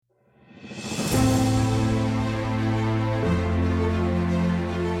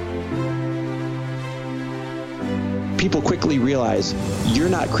people quickly realize you're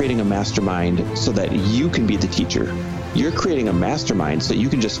not creating a mastermind so that you can be the teacher. You're creating a mastermind so you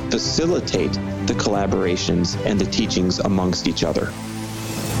can just facilitate the collaborations and the teachings amongst each other.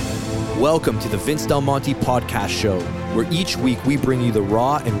 Welcome to the Vince Del Monte podcast show, where each week we bring you the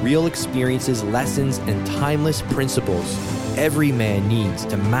raw and real experiences, lessons, and timeless principles every man needs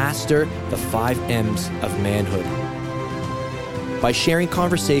to master the 5 M's of manhood. By sharing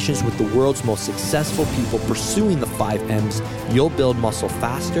conversations with the world's most successful people pursuing the 5 M's, you'll build muscle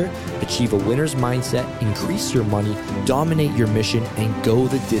faster, achieve a winner's mindset, increase your money, dominate your mission, and go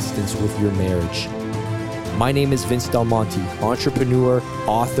the distance with your marriage. My name is Vince Del Monte, entrepreneur,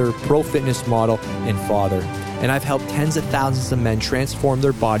 author, pro fitness model, and father. And I've helped tens of thousands of men transform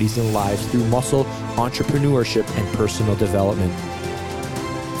their bodies and lives through muscle, entrepreneurship, and personal development.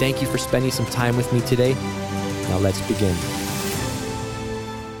 Thank you for spending some time with me today. Now let's begin.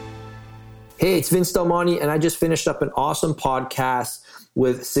 Hey, it's Vince Del Monte, and I just finished up an awesome podcast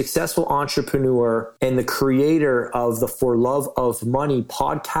with successful entrepreneur and the creator of the For Love of Money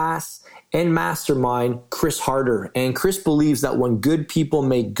podcast and mastermind, Chris Harder. And Chris believes that when good people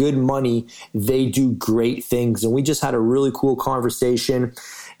make good money, they do great things. And we just had a really cool conversation,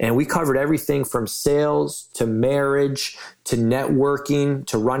 and we covered everything from sales to marriage to networking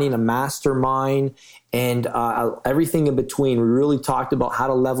to running a mastermind and everything in between. We really talked about how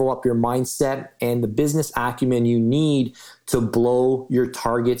to level up your mindset and the business acumen you need to blow your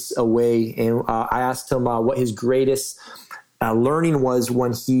targets away. And I asked him what his greatest learning was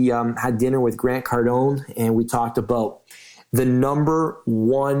when he had dinner with Grant Cardone, and we talked about the number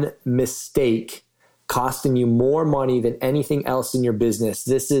one mistake costing you more money than anything else in your business.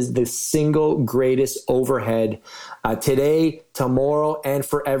 This is the single greatest overhead today, tomorrow, and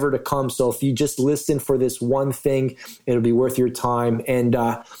forever to come. So if you just listen for this one thing, it'll be worth your time. And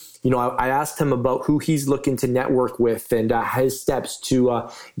I asked him about who he's looking to network with and his steps to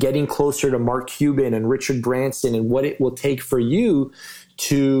getting closer to Mark Cuban and Richard Branson and what it will take for you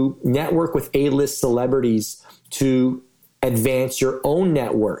to network with A-list celebrities to advance your own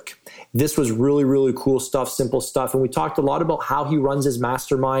network. This was really, really cool stuff, simple stuff. And we talked a lot about how he runs his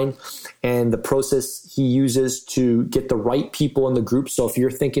mastermind and the process he uses to get the right people in the group. So if you're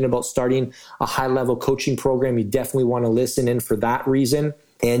thinking about starting a high-level coaching program, you definitely want to listen in for that reason.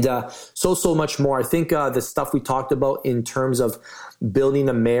 And so much more. I think the stuff we talked about in terms of building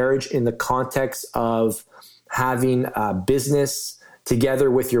a marriage in the context of having a business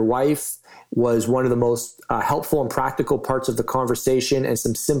together with your wife was one of the most helpful and practical parts of the conversation, and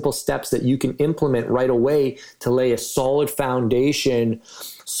some simple steps that you can implement right away to lay a solid foundation,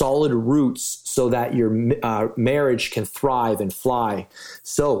 solid roots, so that your marriage can thrive and fly.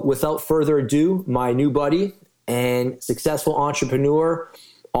 So without further ado, my new buddy and successful entrepreneur,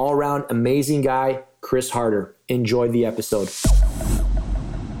 all-around amazing guy, Chris Harder. Enjoy the episode.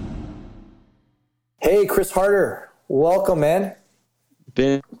 Hey, Chris Harder. Welcome, man.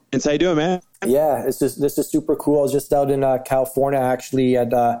 Vince, how you doing, man? Yeah, this is super cool. I was just out in California, actually,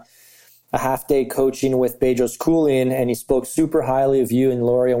 at a half-day coaching with Bedros Keuilian, and he spoke super highly of you and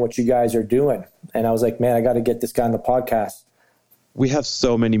Lori and what you guys are doing. And I was like, man, I got to get this guy on the podcast. We have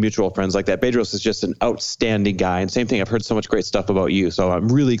so many mutual friends like that. Bedros is just an outstanding guy. And same thing, I've heard so much great stuff about you. So I'm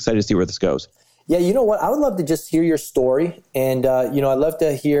really excited to see where this goes. Yeah, you know what? I would love to just hear your story. And, I'd love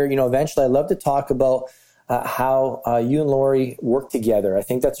to hear, eventually I'd love to talk about how you and Lori work together. I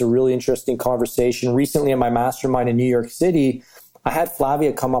think that's a really interesting conversation. Recently in my mastermind in New York City, I had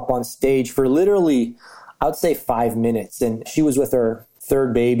Flavia come up on stage for literally, I would say 5 minutes. And she was with her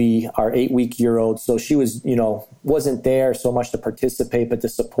third baby, our 8-week-year-old. So she was, wasn't there so much to participate, but to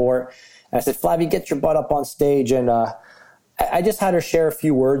support. And I said, Flavia, get your butt up on stage. And I just had her share a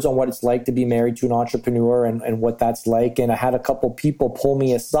few words on what it's like to be married to an entrepreneur and what that's like. And I had a couple people pull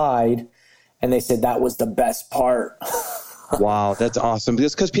me aside, and they said that was the best part. Wow, that's awesome.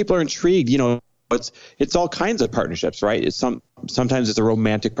 Just because people are intrigued, it's all kinds of partnerships, right? Sometimes it's a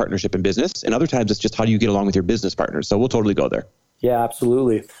romantic partnership in business, and other times it's just how do you get along with your business partners. So we'll totally go there. Yeah,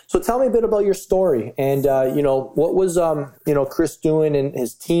 absolutely. So tell me a bit about your story, and what was Chris doing in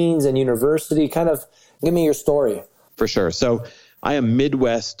his teens and university? Kind of give me your story. For sure. So I am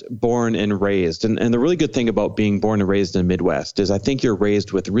Midwest born and raised. And the really good thing about being born and raised in the Midwest is I think you're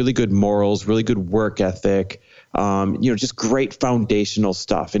raised with really good morals, really good work ethic, just great foundational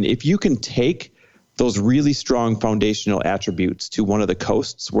stuff. And if you can take those really strong foundational attributes to one of the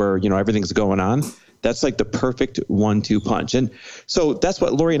coasts where, everything's going on, that's like the perfect 1-2 punch. And so that's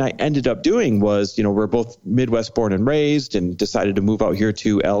what Lori and I ended up doing was, we're both Midwest born and raised and decided to move out here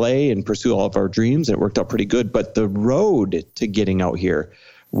to LA and pursue all of our dreams. And it worked out pretty good. But the road to getting out here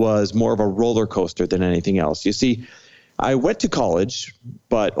was more of a roller coaster than anything else. You see, I went to college,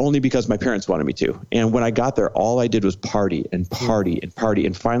 but only because my parents wanted me to. And when I got there, all I did was party and party and party.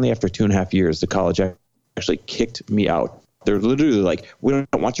 And finally, after 2.5 years, the college actually kicked me out. They're literally like, we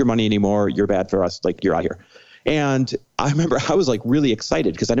don't want your money anymore. You're bad for us. Like, you're out here. And I remember I was like really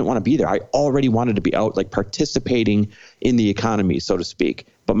excited because I didn't want to be there. I already wanted to be out, like participating in the economy, so to speak.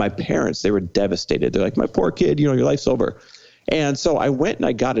 But my parents, they were devastated. They're like, my poor kid, your life's over. And so I went and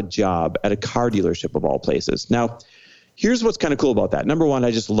I got a job at a car dealership of all places. Now, here's what's kind of cool about that. Number one, I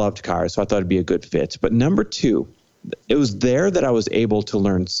just loved cars, so I thought it'd be a good fit. But number two, it was there that I was able to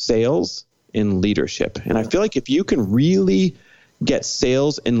learn sales and leadership. And I feel like if you can really get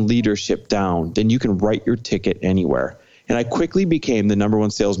sales and leadership down, then you can write your ticket anywhere. And I quickly became the number one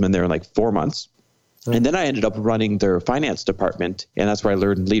salesman there in like 4 months. And then I ended up running their finance department. And that's where I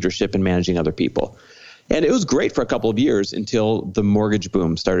learned leadership and managing other people. And it was great for a couple of years until the mortgage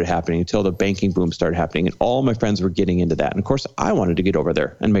boom started happening, until the banking boom started happening. And all my friends were getting into that. And of course, I wanted to get over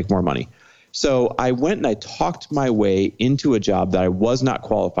there and make more money. So I went and I talked my way into a job that I was not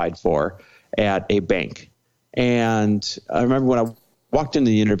qualified for at a bank. And I remember when I walked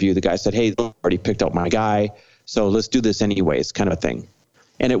into the interview, the guy said, hey, I already picked out my guy, so let's do this anyways, kind of a thing.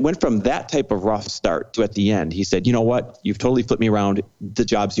 And it went from that type of rough start to at the end, he said, you know what? You've totally flipped me around. The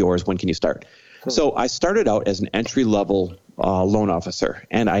job's yours. When can you start? So I started out as an entry-level loan officer,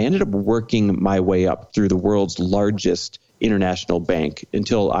 and I ended up working my way up through the world's largest international bank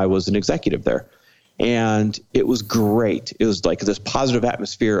until I was an executive there. And it was great. It was like this positive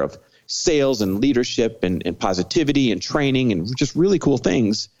atmosphere of sales and leadership and positivity and training and just really cool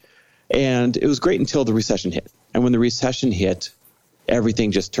things. And it was great until the recession hit. And when the recession hit,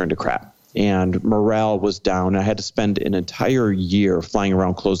 everything just turned to crap. And morale was down. I had to spend an entire year flying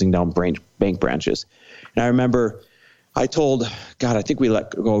around closing down bank branches. And I remember I told, God, I think we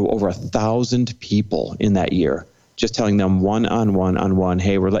let go over 1,000 people in that year, just telling them one-on-one,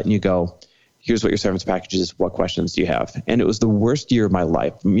 hey, we're letting you go. Here's what your severance package is. What questions do you have? And it was the worst year of my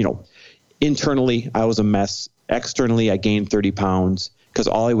life. Internally, I was a mess. Externally, I gained 30 pounds because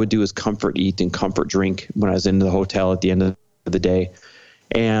all I would do is comfort eat and comfort drink when I was in the hotel at the end of the day.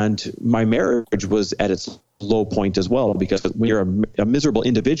 And my marriage was at its low point as well, because when you're a miserable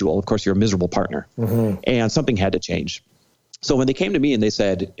individual, of course, you're a miserable partner. Mm-hmm. And something had to change. So when they came to me and they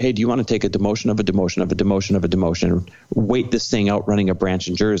said, hey, do you want to take a demotion of a demotion of a demotion of a demotion, wait this thing out running a branch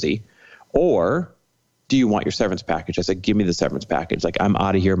in Jersey, or do you want your severance package? I said, give me the severance package. Like, I'm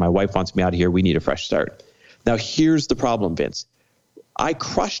out of here. My wife wants me out of here. We need a fresh start. Now, here's the problem, Vince. I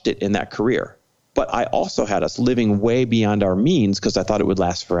crushed it in that career, but I also had us living way beyond our means because I thought it would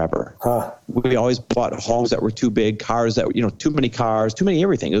last forever. Huh. We always bought homes that were too big, cars that were, too many cars, too many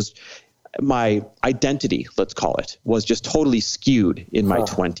everything. It was my identity, let's call it, was just totally skewed in my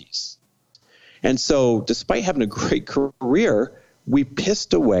 20s. And so despite having a great career, we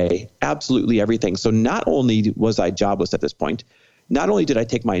pissed away absolutely everything. So not only was I jobless at this point, not only did I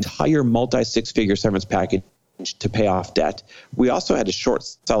take my entire multi-six-figure severance package to pay off debt, we also had to short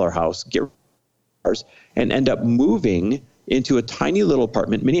sell our house, get ours, and end up moving into a tiny little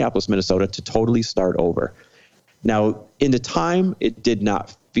apartment, Minneapolis, Minnesota, to totally start over. Now, in the time, it did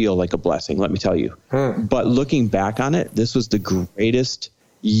not feel like a blessing, let me tell you. But looking back on it, this was the greatest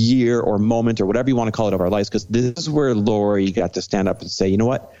year or moment or whatever you want to call it of our lives, because this is where Lori got to stand up and say, you know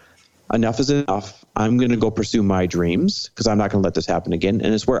what, enough is enough. I'm going to go pursue my dreams because I'm not going to let this happen again.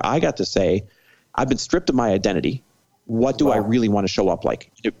 And it's where I got to say, I've been stripped of my identity. What do I really want to show up like?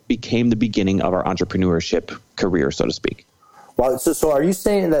 It became the beginning of our entrepreneurship career, so to speak. Well, so are you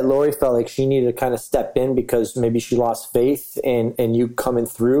saying that Lori felt like she needed to kind of step in because maybe she lost faith in you coming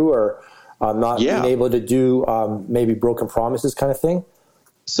through, or not being able to do maybe broken promises kind of thing?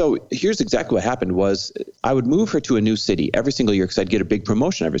 So here's exactly what happened was I would move her to a new city every single year because I'd get a big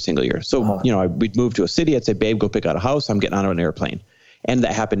promotion every single year. So, we'd move to a city. I'd say, babe, go pick out a house. I'm getting on an airplane. And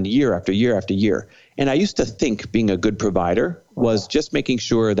that happened year after year after year. And I used to think being a good provider was just making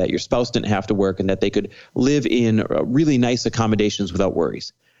sure that your spouse didn't have to work and that they could live in really nice accommodations without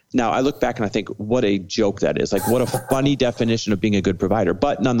worries. Now, I look back and I think, what a joke that is. Like, what a funny definition of being a good provider.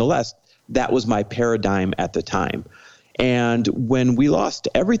 But nonetheless, that was my paradigm at the time. And when we lost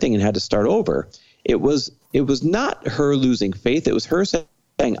everything and had to start over, it was not her losing faith. It was her saying,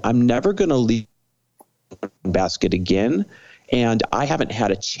 I'm never going to leave the basket again. And I haven't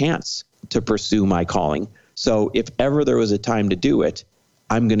had a chance to pursue my calling. So if ever there was a time to do it,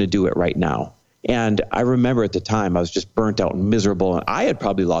 I'm going to do it right now. And I remember at the time I was just burnt out and miserable. And I had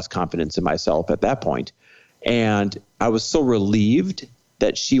probably lost confidence in myself at that point. And I was so relieved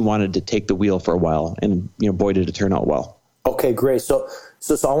that she wanted to take the wheel for a while. And, boy, did it turn out well. Okay, great. So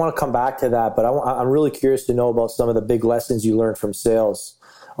So I want to come back to that, but I'm really curious to know about some of the big lessons you learned from sales.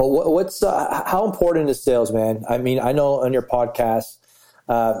 How important is sales, man? I mean, I know on your podcast,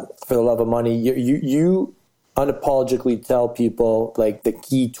 For the Love of Money, you unapologetically tell people like the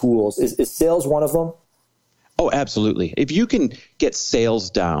key tools. Is sales one of them? Oh, absolutely. If you can get sales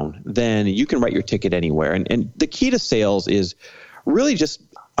down, then you can write your ticket anywhere. And the key to sales is really just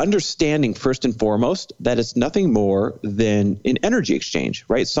understanding first and foremost that it's nothing more than an energy exchange,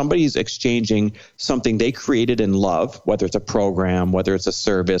 right? Somebody's exchanging something they created and love, whether it's a program, whether it's a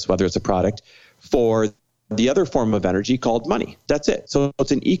service, whether it's a product, for the other form of energy called money. That's it. So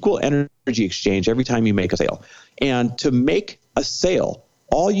it's an equal energy exchange every time you make a sale. And to make a sale,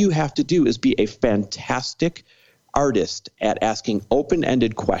 all you have to do is be a fantastic artist at asking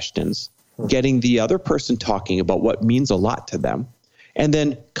open-ended questions, getting the other person talking about what means a lot to them, and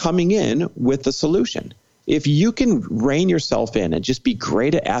then coming in with a solution. If you can rein yourself in and just be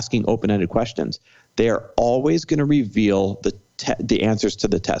great at asking open-ended questions, they are always going to reveal the answers to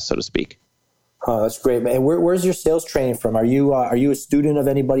the test, so to speak. Oh, that's great, man. Where's your sales training from? Are you a student of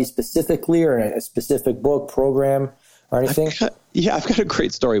anybody specifically, or a specific book, program, or anything? I've got a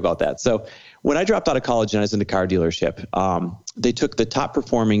great story about that. So when I dropped out of college and I was in the car dealership, they took the top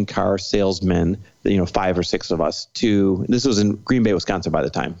performing car salesmen, 5 or 6 of us, this was in Green Bay, Wisconsin by the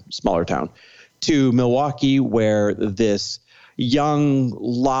time, smaller town, to Milwaukee, where this young,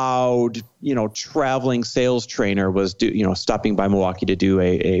 loud, traveling sales trainer was stopping by Milwaukee to do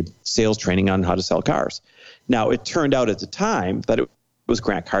a sales training on how to sell cars. Now, it turned out at the time that it was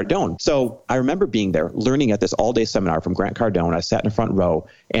Grant Cardone. So I remember being there, learning at this all-day seminar from Grant Cardone. I sat in the front row,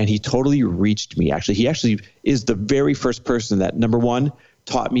 and he totally reached me. He actually is the very first person that, number one,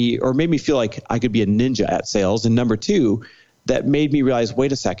 taught me or made me feel like I could be a ninja at sales, and number two, that made me realize,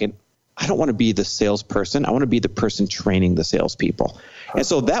 wait a second, I don't want to be the salesperson. I want to be the person training the salespeople. And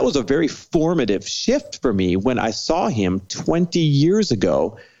so that was a very formative shift for me when I saw him 20 years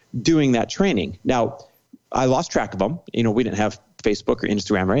ago doing that training. Now, I lost track of him. We didn't have Facebook or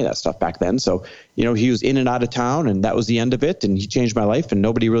Instagram or any of that stuff back then. So, he was in and out of town, and that was the end of it. And he changed my life, and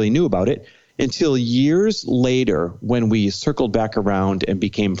nobody really knew about it until years later when we circled back around and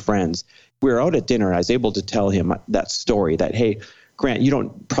became friends. We were out at dinner, and I was able to tell him that story that, hey, Grant, you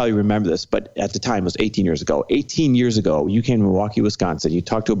don't probably remember this, but at the time it was 18 years ago. 18 years ago, you came to Milwaukee, Wisconsin. You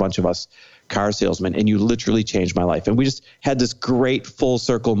talked to a bunch of us car salesmen, and you literally changed my life. And we just had this great full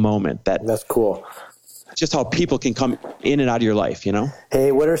circle moment. That's cool. Just how people can come in and out of your life,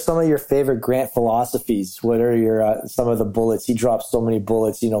 Hey, what are some of your favorite Grant philosophies? What are your some of the bullets? He drops so many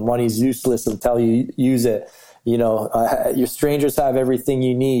bullets. Money's useless until you use it. Your strangers have everything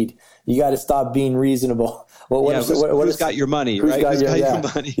you need. You got to stop being reasonable. Who's got your money, right? Who's got your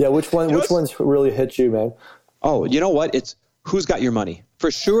money? Yeah, which one's really hit you, man? Oh, you know what? It's who's got your money. For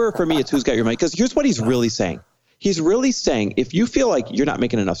sure, for me, it's who's got your money. Because here's what he's really saying. He's really saying, if you feel like you're not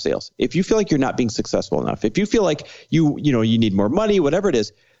making enough sales, if you feel like you're not being successful enough, if you feel like you need more money, whatever it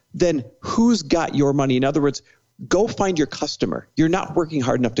is, then who's got your money? In other words, go find your customer. You're not working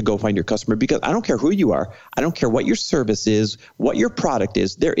hard enough to go find your customer, because I don't care who you are. I don't care what your service is, what your product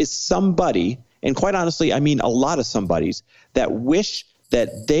is. There is somebody, and quite honestly, I mean a lot of somebodies, that wish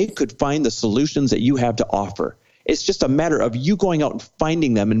that they could find the solutions that you have to offer. It's just a matter of you going out and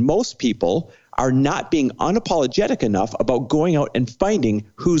finding them. And most people are not being unapologetic enough about going out and finding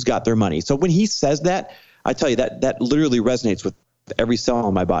who's got their money. So when he says that, I tell you that literally resonates with every cell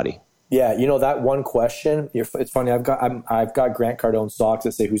in my body. Yeah, that one question. It's funny. I've got Grant Cardone socks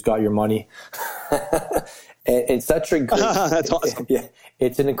that say "Who's got your money?" and it's such a great. That's awesome. Yeah,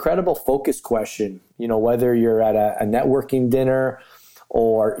 it's an incredible focus question. Whether you're at a networking dinner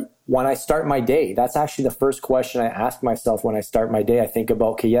or when I start my day, that's actually the first question I ask myself when I start my day. I think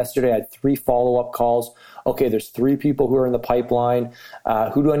about, okay, yesterday I had 3 follow-up calls. Okay, there's 3 people who are in the pipeline.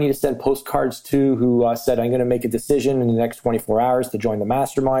 Who do I need to send postcards to who said I'm going to make a decision in the next 24 hours to join the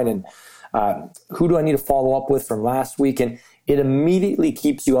mastermind? And who do I need to follow up with from last week? And it immediately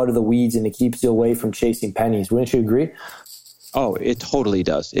keeps you out of the weeds, and it keeps you away from chasing pennies. Wouldn't you agree? Oh, it totally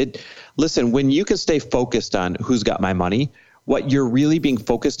does. Listen, when you can stay focused on who's got my money, what you're really being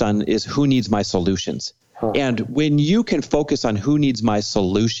focused on is who needs my solutions. And when you can focus on who needs my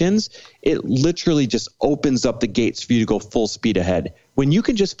solutions, it literally just opens up the gates for you to go full speed ahead. When you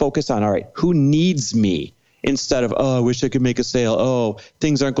can just focus on, all right, who needs me, instead of, oh, I wish I could make a sale. Oh,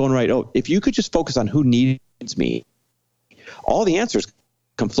 things aren't going right. Oh, if you could just focus on who needs me, all the answers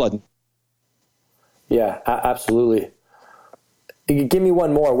come flooding. Yeah, absolutely. Give me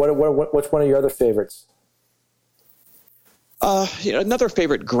one more. What's one of your other favorites? Another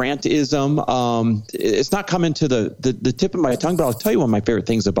favorite, grantism. It's not coming to the tip of my tongue, but I'll tell you one of my favorite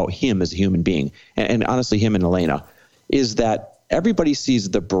things about him as a human being, and honestly, him and Elena, is that everybody sees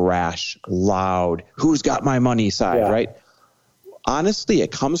the brash, loud, who's got my money side, right? Honestly,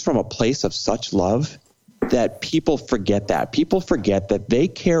 it comes from a place of such love that people forget that. People forget that they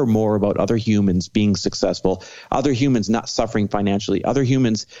care more about other humans being successful, other humans not suffering financially, other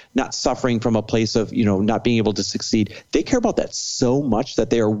humans not suffering from a place of, not being able to succeed. They care about that so much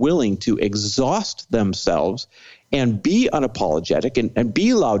that they are willing to exhaust themselves and be unapologetic and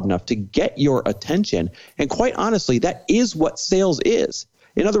be loud enough to get your attention. And quite honestly, that is what sales is.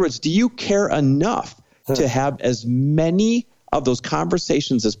 In other words, do you care enough to have as many of those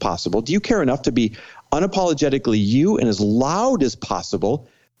conversations as possible? Do you care enough to be unapologetically you and as loud as possible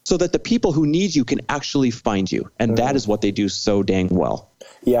so that the people who need you can actually find you? And that is what they do so dang well.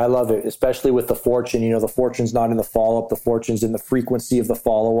 Yeah, I love it, especially with the fortune. The fortune's not in the follow-up. The fortune's in the frequency of the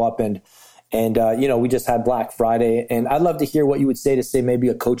follow-up. And we just had Black Friday. And I'd love to hear what you would say to maybe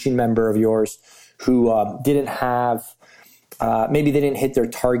a coaching member of yours who didn't have maybe they didn't hit their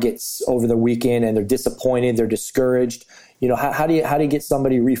targets over the weekend and they're disappointed, they're discouraged. How do you get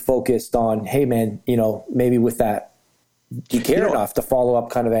somebody refocused on, hey man, maybe with that, do you care enough to follow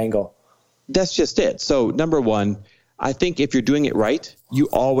up kind of angle? That's just it. So number one, I think if you're doing it right, you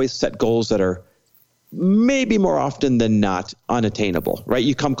always set goals that are maybe more often than not unattainable, right?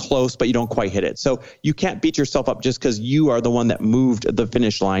 You come close, but you don't quite hit it. So you can't beat yourself up just because you are the one that moved the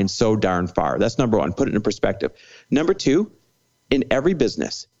finish line so darn far. That's number one. Put it in perspective. Number two, in every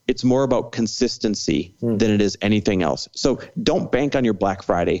business, it's more about consistency than it is anything else. So don't bank on your Black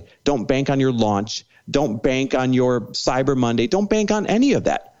Friday. Don't bank on your launch. Don't bank on your Cyber Monday. Don't bank on any of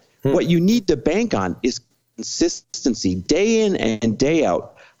that. What you need to bank on is consistency, day in and day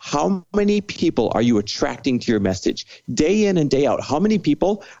out. How many people are you attracting to your message? Day in and day out, how many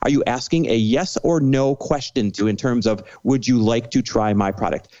people are you asking a yes or no question to in terms of, would you like to try my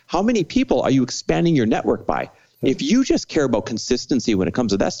product? How many people are you expanding your network by? If you just care about consistency when it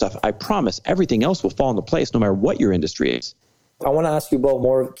comes to that stuff, I promise everything else will fall into place no matter what your industry is. I want to ask you about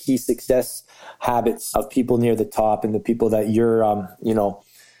more key success habits of people near the top and the people that you're,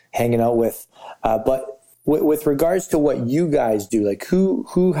 hanging out with. But with regards to what you guys do, like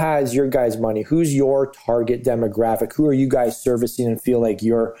who has your guys' money? Who's your target demographic? Who are you guys servicing and feel like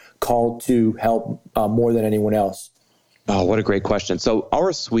you're called to help more than anyone else? Oh, what a great question. So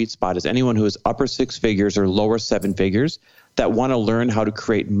our sweet spot is anyone who is upper six figures or lower seven figures that want to learn how to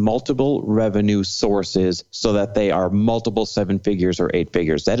create multiple revenue sources so that they are multiple seven figures or eight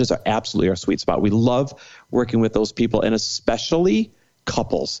figures. That is absolutely our sweet spot. We love working with those people, and especially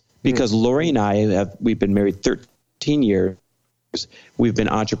couples, because Lori and we've been married 13 years. We've been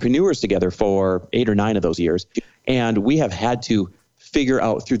entrepreneurs together for 8 or 9 of those years. And we have had to figure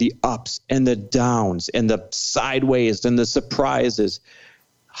out through the ups and the downs and the sideways and the surprises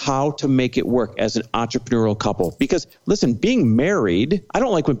how to make it work as an entrepreneurial couple. Because listen, being married, I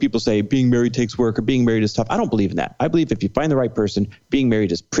don't like when people say being married takes work or being married is tough. I don't believe in that. I believe if you find the right person, being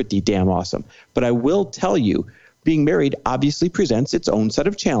married is pretty damn awesome. But I will tell you, being married obviously presents its own set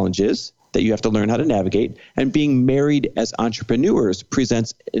of challenges that you have to learn how to navigate. And being married as entrepreneurs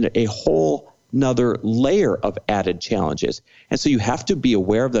presents a whole another layer of added challenges. And so you have to be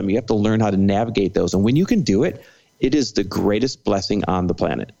aware of them. You have to learn how to navigate those. And when you can do it, it is the greatest blessing on the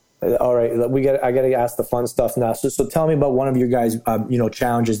planet. All right. I got to ask the fun stuff now. So tell me about one of your guys,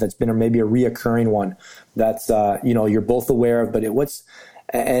 challenges that's been, or maybe a reoccurring one that's, you're both aware of, but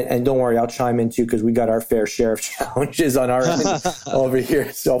and don't worry, I'll chime in too, because we got our fair share of challenges on our end over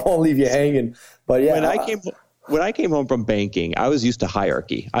here. So I won't leave you hanging. But yeah. When I came home from banking, I was used to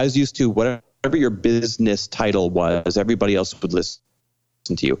hierarchy. I was used to whatever your business title was, everybody else would listen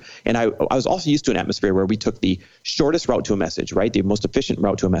to you. And I was also used to an atmosphere where we took the shortest route to a message, right? The most efficient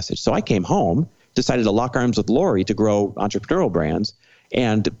route to a message. So I came home, decided to lock arms with Lori to grow entrepreneurial brands.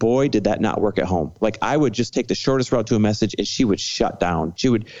 And boy, did that not work at home. Like I would just take the shortest route to a message and she would shut down.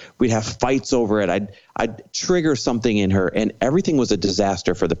 We'd have fights over it. I'd trigger something in her, and everything was a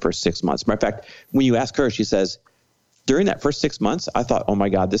disaster for the first 6 months. Matter of fact, when you ask her, she says, during that first 6 months, I thought, oh my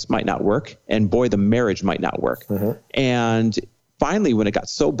God, this might not work. And boy, the marriage might not work. Mm-hmm. And finally, when it got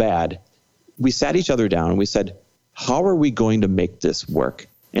so bad, we sat each other down and we said, how are we going to make this work?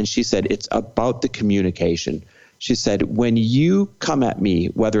 And she said, it's about the communication. She said, when you come at me,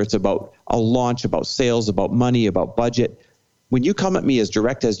 whether it's about a launch, about sales, about money, about budget, when you come at me as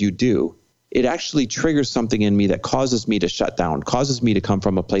direct as you do, it actually triggers something in me that causes me to shut down, causes me to come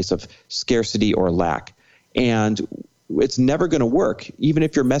from a place of scarcity or lack. And it's never going to work. Even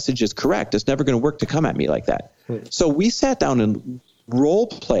if your message is correct, it's never going to work to come at me like that. So we sat down and role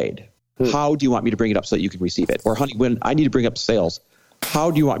played. How do you want me to bring it up so that you can receive it? Or honey, when I need to bring up sales, how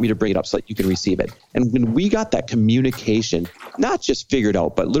do you want me to bring it up so that you can receive it? And when we got that communication, not just figured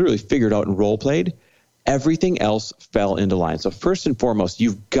out, but literally figured out and role played, everything else fell into line. So first and foremost,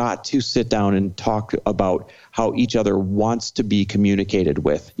 you've got to sit down and talk about how each other wants to be communicated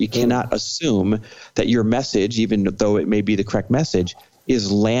with. You cannot assume that your message, even though it may be the correct message,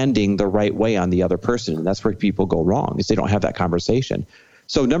 is landing the right way on the other person. And that's where people go wrong, is they don't have that conversation.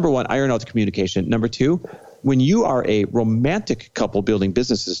 So number one, iron out the communication. Number two, when you are a romantic couple building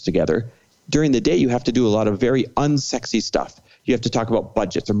businesses together, during the day, you have to do a lot of very unsexy stuff. You have to talk about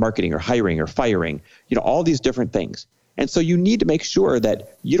budgets or marketing or hiring or firing, all these different things. And so you need to make sure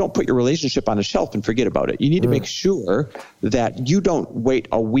that you don't put your relationship on a shelf and forget about it. You need to make sure that you don't wait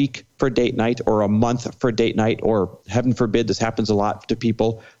a week for date night or a month for date night, or heaven forbid, this happens a lot to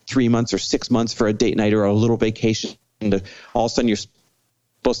people, 3 months or 6 months for a date night or a little vacation. And all of a sudden you're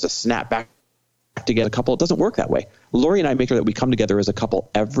supposed to snap back together a couple. It doesn't work that way. Lori and I make sure that we come together as a couple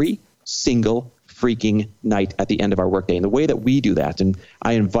every single freaking night at the end of our workday. And the way that we do that, and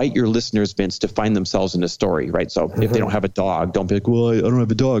I invite your listeners, Vince, to find themselves in a story, right? So if they don't have a dog, don't be like, well, I don't have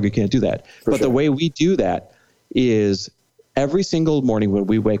a dog, I can't do that. But the way we do that is every single morning when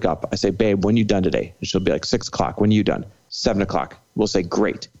we wake up, I say, babe, when you done today? And she'll be like, 6 o'clock. When are you done? 7 o'clock. We'll say,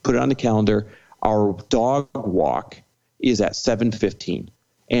 great. Put it on the calendar. Our dog walk is at 7:15.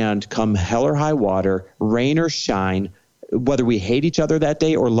 And come hell or high water, rain or shine, whether we hate each other that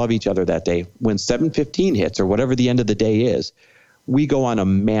day or love each other that day, when 7:15 hits or whatever the end of the day is, we go on a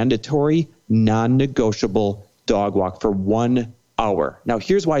mandatory, non-negotiable dog walk for 1 hour. Now,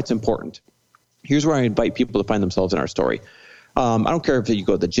 here's why it's important. Here's where I invite people to find themselves in our story. I don't care if you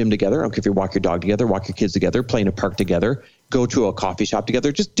go to the gym together. I don't care if you walk your dog together, walk your kids together, play in a park together, go to a coffee shop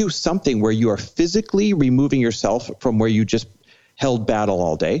together. Just do something where you are physically removing yourself from where you just held battle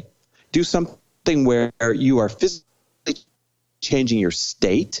all day. Do something where you are physically changing your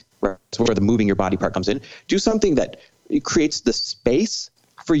state, right? That's where the moving your body part comes in. Do something that creates the space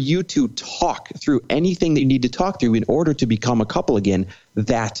for you to talk through anything that you need to talk through in order to become a couple again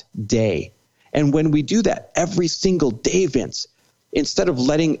that day. And when we do that every single day, Vince, instead of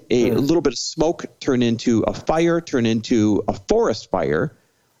letting a little bit of smoke turn into a fire, turn into a forest fire,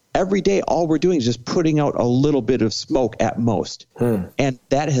 every day, all we're doing is just putting out a little bit of smoke at most. And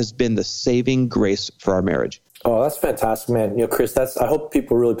that has been the saving grace for our marriage. Oh, that's fantastic, man. Chris, I hope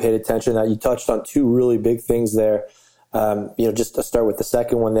people really paid attention that you touched on two really big things there. Just to start with the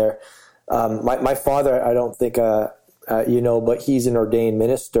second one there. My father, I don't think, but he's an ordained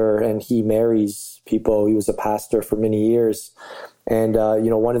minister and he marries people. He was a pastor for many years. And,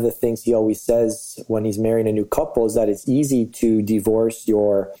 one of the things he always says when he's marrying a new couple is that it's easy to divorce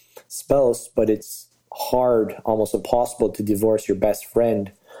your spouse, but it's hard, almost impossible to divorce your best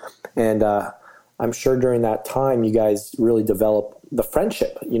friend. And I'm sure during that time, you guys really develop the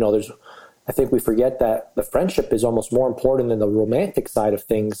friendship. I think we forget that the friendship is almost more important than the romantic side of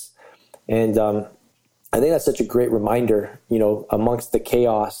things. And I think that's such a great reminder, amongst the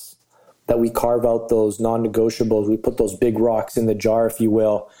chaos, that we carve out those non-negotiables. We put those big rocks in the jar, if you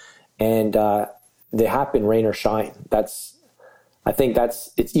will, and they happen rain or shine. It's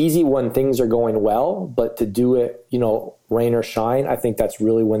easy when things are going well, but to do it, rain or shine, I think that's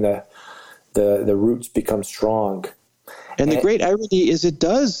really when the roots become strong. And the great irony is it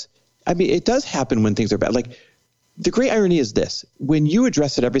does happen when things are bad. Like, the great irony is this: when you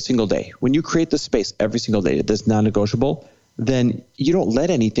address it every single day, when you create the space every single day that's non-negotiable, then you don't let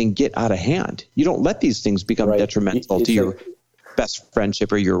anything get out of hand. You don't let these things become detrimental to your best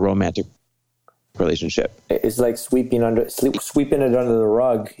friendship or your romantic relationship. It's like sweeping it under the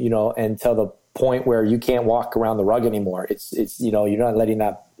rug, until the point where you can't walk around the rug anymore. It's you're not letting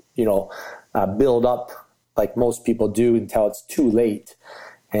that, build up like most people do until it's too late.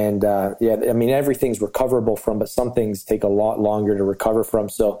 And everything's recoverable from, but some things take a lot longer to recover from.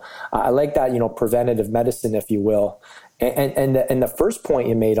 So I like that, preventative medicine, if you will. And the first point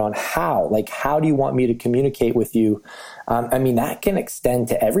you made on how do you want me to communicate with you? That can extend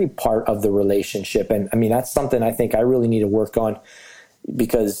to every part of the relationship. And that's something I think I really need to work on,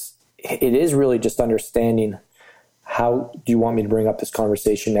 because it is really just understanding how do you want me to bring up this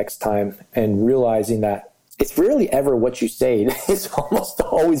conversation next time, and realizing that it's rarely ever what you say. It's almost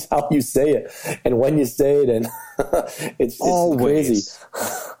always how you say it and when you say it. And it's crazy.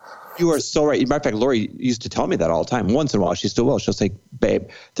 You are so right. Matter of fact, Lori used to tell me that all the time. Once in a while, she still will. She'll say, babe,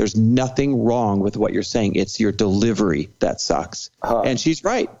 there's nothing wrong with what you're saying. It's your delivery that sucks. And she's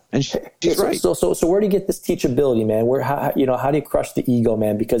right. And she's right. So where do you get this teachability, man? How do you crush the ego,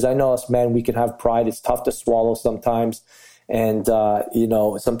 man? Because I know us, man, we can have pride. It's tough to swallow sometimes. And,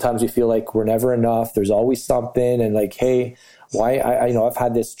 sometimes we feel like we're never enough. There's always something. And like, hey, why, I've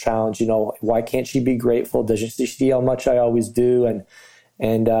had this challenge, why can't she be grateful? Doesn't she see how much I always do? And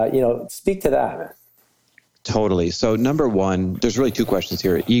speak to that, man. Totally. So number one, there's really two questions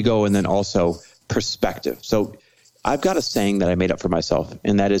here, ego and then also perspective. So I've got a saying that I made up for myself,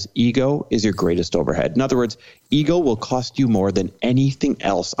 and that is ego is your greatest overhead. In other words, ego will cost you more than anything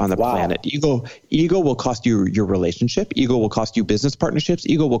else on the planet. Ego will cost you your relationship. Ego will cost you business partnerships.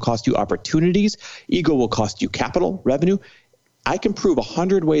 Ego will cost you opportunities. Ego will cost you capital, revenue. I can prove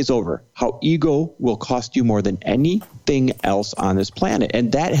 100 ways over how ego will cost you more than anything else on this planet.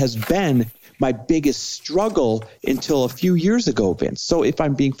 And that has been my biggest struggle until a few years ago, Vince. So if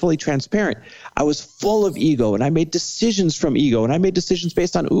I'm being fully transparent, I was full of ego and I made decisions from ego and I made decisions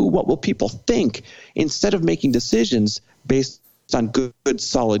based on, what will people think, instead of making decisions based on good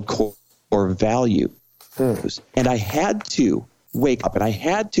solid core values. And I had to wake up and I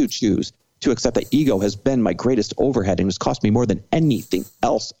had to choose to accept that ego has been my greatest overhead and has cost me more than anything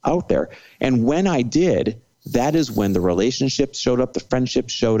else out there. And when I did, that is when the relationships showed up, the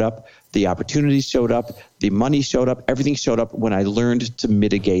friendships showed up, the opportunities showed up, the money showed up, everything showed up when I learned to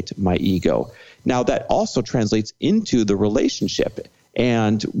mitigate my ego. Now that also translates into the relationship.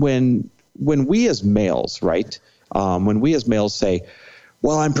 And when we as males, right, when we as males say,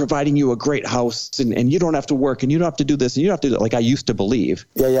 well, I'm providing you a great house and you don't have to work and you don't have to do this and you don't have to do that, like I used to believe.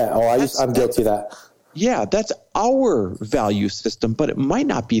 Yeah. I'm guilty of that. Yeah, that's our value system, but it might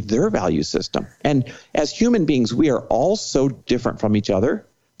not be their value system. And as human beings, we are all so different from each other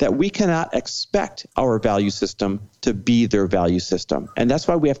that we cannot expect our value system to be their value system. And that's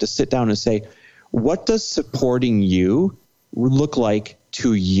why we have to sit down and say, what does supporting you look like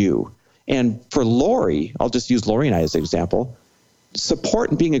to you? And for Lori, I'll just use Lori and I as an example.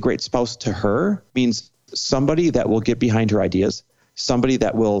 Support and being a great spouse to her means somebody that will get behind her ideas, somebody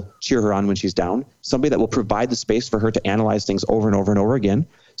that will cheer her on when she's down, somebody that will provide the space for her to analyze things over and over and over again,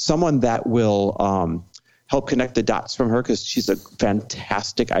 someone that will help connect the dots from her because she's a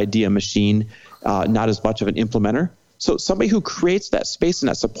fantastic idea machine, not as much of an implementer. So somebody who creates that space and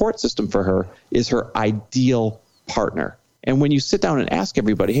that support system for her is her ideal partner. And when you sit down and ask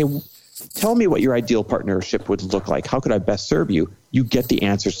everybody, hey, tell me what your ideal partnership would look like. How could I best serve you? You get the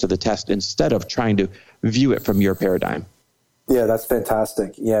answers to the test instead of trying to view it from your paradigm. Yeah, that's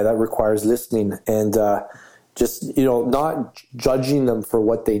fantastic. Yeah, that requires listening and just, not judging them for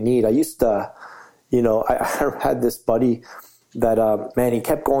what they need. I used to, I had this buddy that, he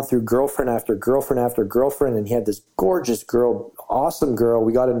kept going through girlfriend after girlfriend after girlfriend. And he had this gorgeous girl, awesome girl.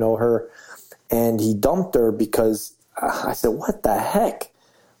 We got to know her. And he dumped her because I said, what the heck?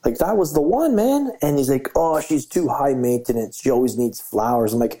 Like, that was the one, man. And he's like, oh, she's too high maintenance. She always needs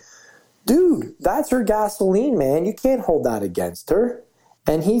flowers. I'm like, dude, that's her gasoline, man. You can't hold that against her.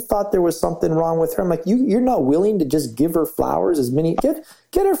 And he thought there was something wrong with her. I'm like, you're not willing to just give her flowers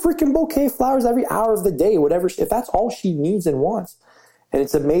get her freaking bouquet of flowers every hour of the day, whatever, if that's all she needs and wants. And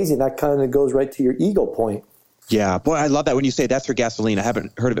it's amazing. That kind of goes right to your ego point. Yeah, boy, I love that when you say that's her gasoline. I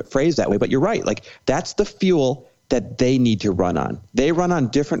haven't heard of it phrased that way, but you're right. Like, that's the fuel that they need to run on. They run on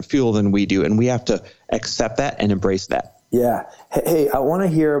different fuel than we do, and we have to accept that and embrace that. Yeah. Hey, I want to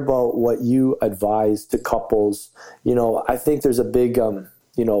hear about what you advise to couples. I think there's a big,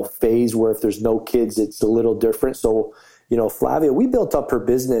 phase where if there's no kids, it's a little different. So, Flavia, we built up her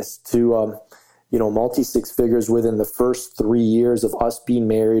business to, multi six figures within the first 3 years of us being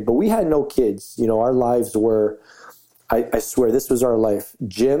married, but we had no kids. Our lives were, I swear this was our life: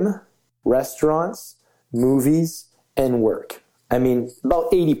 gym, restaurants, movies, and work. I mean,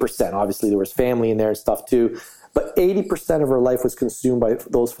 about 80%. Obviously, there was family in there and stuff too. But 80% of our life was consumed by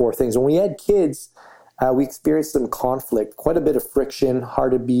those four things. When we had kids, we experienced some conflict, quite a bit of friction,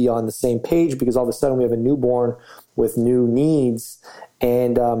 hard to be on the same page because all of a sudden we have a newborn with new needs.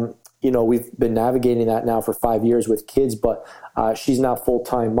 And, we've been navigating that now for 5 years with kids, but she's now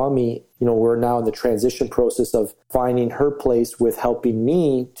full-time mommy. We're now in the transition process of finding her place with helping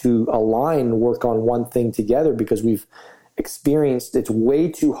me to align and work on one thing together because we've experienced it's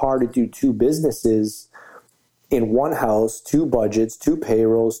way too hard to do two businesses in one house, two budgets, two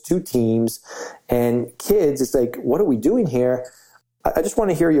payrolls, two teams, and kids. It's like, what are we doing here? I just want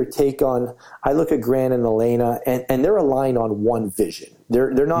to hear your take on, I look at Grant and Elena and they're aligned on one vision.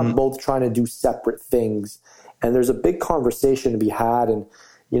 They're not both trying to do separate things. And there's a big conversation to be had. And,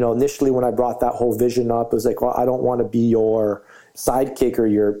 initially when I brought that whole vision up, it was like, well, I don't want to be your sidekick or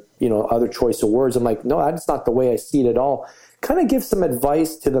your, other choice of words. I'm like, no, that's not the way I see it at all. Kind of give some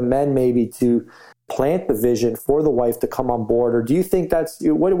advice to the men maybe to plant the vision for the wife to come on board. Or do you think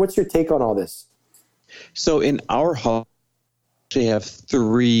what's your take on all this? So in our house, we have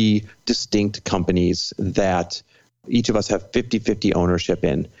 3 distinct companies that each of us have 50-50 ownership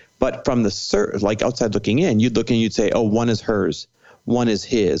in. But from the outside looking in, you'd look and you'd say, oh, one is hers, one is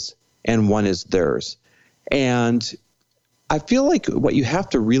his, and one is theirs. And I feel like what you have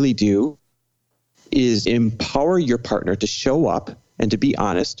to really do is empower your partner to show up and to be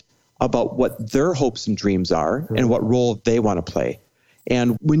honest about what their hopes and dreams are and what role they want to play.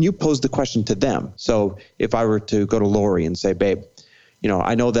 And when you pose the question to them, so if I were to go to Lori and say, babe,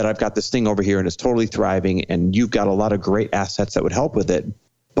 I know that I've got this thing over here and it's totally thriving and you've got a lot of great assets that would help with it,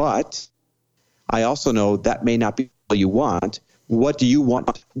 but I also know that may not be all you want. What do you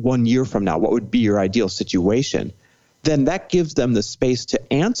want 1 year from now? What would be your ideal situation? Then that gives them the space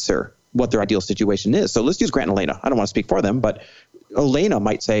to answer what their ideal situation is. So let's use Grant and Elena. I don't want to speak for them, but Elena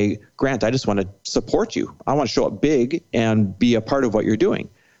might say, Grant, I just want to support you. I want to show up big and be a part of what you're doing.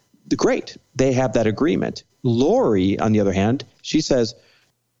 Great. They have that agreement. Lori, on the other hand, she says,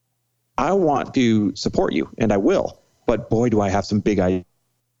 I want to support you and I will, but boy, do I have some big ideas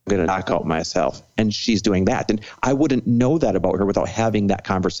I'm going to knock out myself. And she's doing that. And I wouldn't know that about her without having that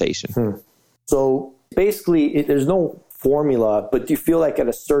conversation. So basically there's no formula, but do you feel like at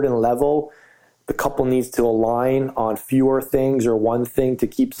a certain level, the couple needs to align on fewer things or one thing to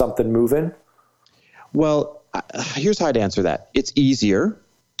keep something moving? Well, here's how I'd answer that. It's easier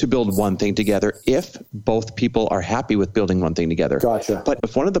to build one thing together if both people are happy with building one thing together. Gotcha. But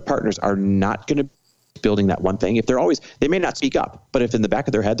if one of the partners are not going to be building that one thing, if they may not speak up, but if in the back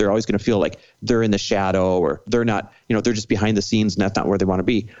of their head, they're always going to feel like they're in the shadow or they're not, they're just behind the scenes and that's not where they want to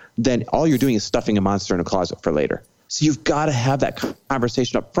be, then all you're doing is stuffing a monster in a closet for later. So you've got to have that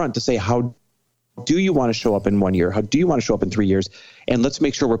conversation up front to say, how do you want to show up in 1 year? How do you want to show up in 3 years? And let's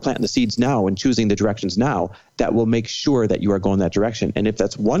make sure we're planting the seeds now and choosing the directions now that will make sure that you are going that direction. And if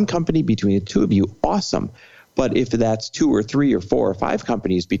that's one company between the two of you, awesome. But if that's 2 or 3 or 4 or 5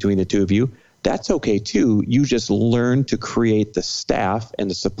 companies between the two of you, that's okay too. You just learn to create the staff and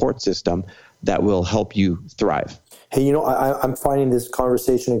the support system that will help you thrive. Hey, I'm finding this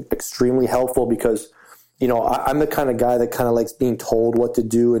conversation extremely helpful because, I'm the kind of guy that kind of likes being told what to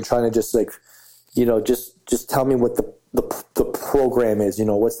do and trying to just just tell me what the program is,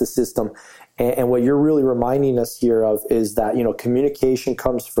 what's the system. And what you're really reminding us here of is that, communication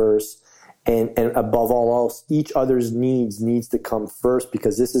comes first and above all else, each other's needs to come first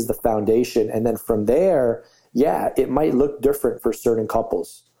because this is the foundation. And then from there, it might look different for certain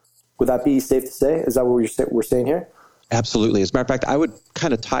couples. Would that be safe to say? Is that what we're saying here? Absolutely. As a matter of fact, I would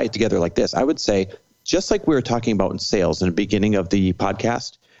kind of tie it together like this. I would say, just like we were talking about in sales in the beginning of the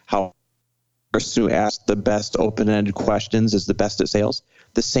podcast, how person who asks the best open-ended questions is the best at sales.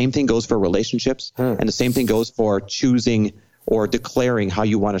 The same thing goes for relationships, and the same thing goes for choosing or declaring how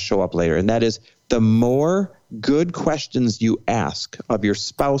you want to show up later. And that is, the more good questions you ask of your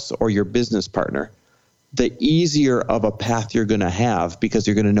spouse or your business partner, the easier of a path you're going to have because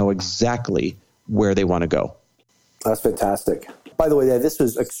you're going to know exactly where they want to go. That's fantastic. By the way, this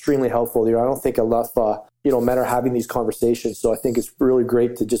was extremely helpful. I don't think enough men are having these conversations. So I think it's really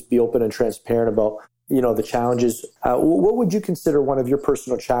great to just be open and transparent about, the challenges. What would you consider one of your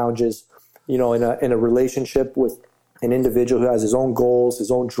personal challenges, in a relationship with an individual who has his own goals, his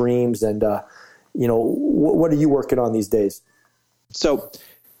own dreams, and, what are you working on these days? So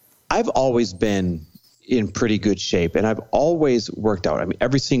I've always been in pretty good shape and I've always worked out. I mean,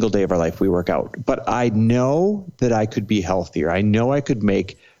 every single day of our life we work out, but I know that I could be healthier. I know I could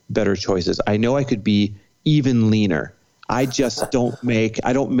make better choices. I know I could be even leaner. I just don't make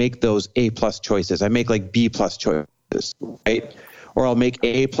those A+ choices. I make like B+ choices, right? Or I'll make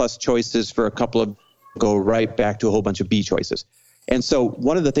A+ choices for a couple of, go right back to a whole bunch of B choices. And so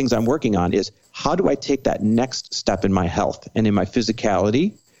one of the things I'm working on is, how do I take that next step in my health and in my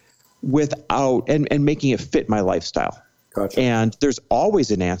physicality without, and making it fit my lifestyle. Gotcha. And there's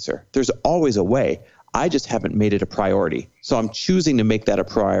always an answer. There's always a way. I just haven't made it a priority. So I'm choosing to make that a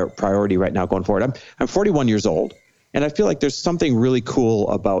priority right now going forward. I'm 41 years old, and I feel like there's something really cool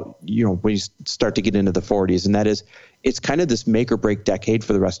about, when you start to get into the 40s, and that is, it's kind of this make or break decade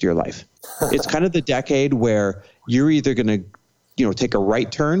for the rest of your life. It's kind of the decade where you're either going to, take a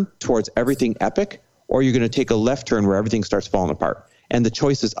right turn towards everything epic, or you're going to take a left turn where everything starts falling apart. and the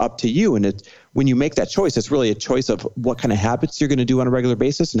choice is up to you. And when you make that choice, it's really a choice of what kind of habits you're going to do on a regular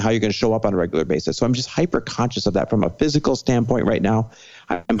basis and how you're going to show up on a regular basis. So I'm just hyper conscious of that from a physical standpoint right now.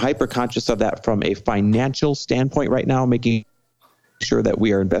 I'm hyper conscious of that from a financial standpoint right now, making sure that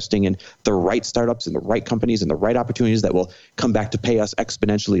we are investing in the right startups and the right companies and the right opportunities that will come back to pay us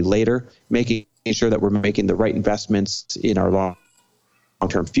exponentially later, making sure that we're making the right investments in our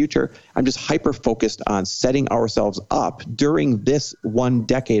long-term future. I'm just hyper focused on setting ourselves up during this 1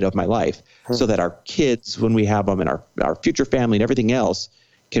 decade of my life so that our kids, when we have them, and our future family and everything else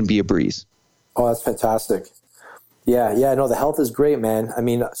can be a breeze. Oh, that's fantastic. Yeah. No, the health is great, man. I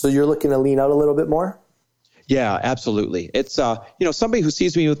mean, so you're looking to lean out a little bit more? Yeah, absolutely. It's somebody who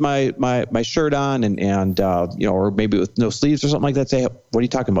sees me with my shirt on and or maybe with no sleeves or something like that, say, what are you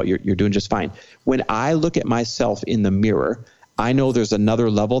talking about? You're doing just fine. When I look at myself in the mirror, I know there's another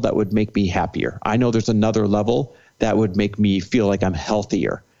level that would make me happier. I know there's another level that would make me feel like I'm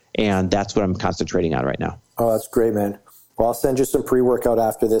healthier. And that's what I'm concentrating on right now. Oh, that's great, man. Well, I'll send you some pre-workout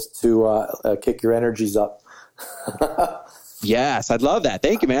after this to kick your energies up. Yes, I'd love that.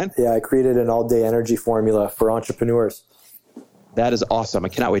 Thank you, man. Yeah, I created an all-day energy formula for entrepreneurs. That is awesome. I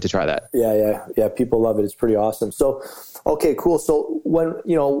cannot wait to try that. Yeah. People love it. It's pretty awesome. So, okay, cool. So when,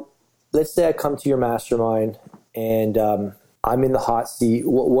 let's say I come to your mastermind and I'm in the hot seat.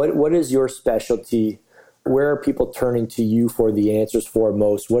 What is your specialty? Where are people turning to you for the answers for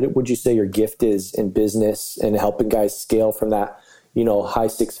most? What would you say your gift is in business and helping guys scale from that, high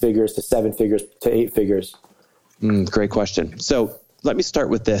 6 figures to 7 figures to 8 figures? Great question. So let me start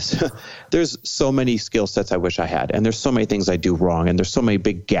with this. There's so many skill sets I wish I had, and there's so many things I do wrong, and there's so many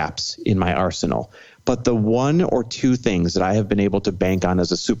big gaps in my arsenal. But the 1 or 2 things that I have been able to bank on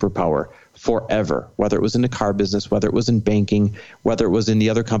as a superpower forever, whether it was in the car business, whether it was in banking, whether it was in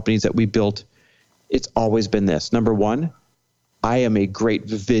the other companies that we built, it's always been this. Number 1, I am a great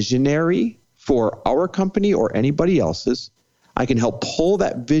visionary for our company or anybody else's. I can help pull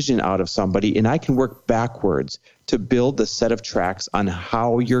that vision out of somebody, and I can work backwards to build the set of tracks on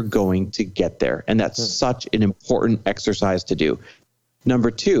how you're going to get there. And that's such an important exercise to do.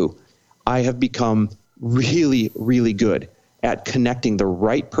 Number 2, I have become really, really good at connecting the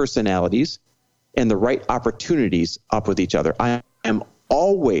right personalities and the right opportunities up with each other. I am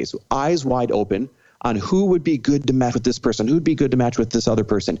always eyes wide open on who would be good to match with this person, who would be good to match with this other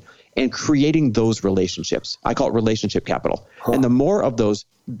person, and creating those relationships. I call it relationship capital. And the more of those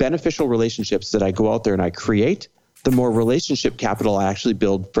beneficial relationships that I go out there and I create, the more relationship capital I actually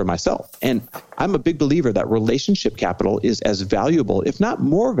build for myself. And I'm a big believer that relationship capital is as valuable, if not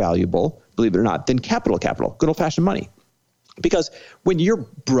more valuable, believe it or not, than capital, good old-fashioned money. Because when you're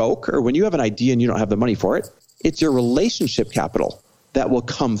broke or when you have an idea and you don't have the money for it, it's your relationship capital that will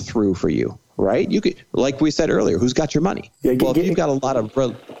come through for you, right? You could, like we said earlier, who's got your money? Yeah, if you've got a lot of... keep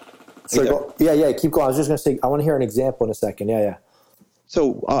going. I was just going to say, I want to hear an example in a second. Yeah.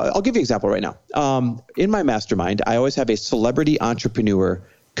 So I'll give you an example right now. In my mastermind, I always have a celebrity entrepreneur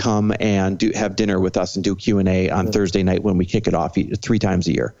come and have dinner with us and do Q&A on Thursday night when we kick it off 3 times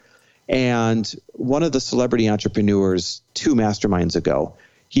a year. And one of the celebrity entrepreneurs 2 masterminds ago,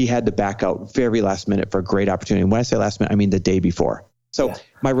 he had to back out very last minute for a great opportunity. And when I say last minute, I mean the day before. So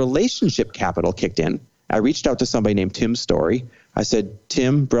my relationship capital kicked in. I reached out to somebody named Tim Story. I said,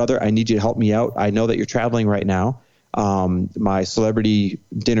 Tim, brother, I need you to help me out. I know that you're traveling right now. My celebrity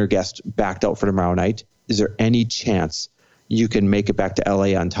dinner guest backed out for tomorrow night. Is there any chance you can make it back to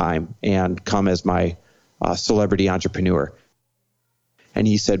LA on time and come as my celebrity entrepreneur? And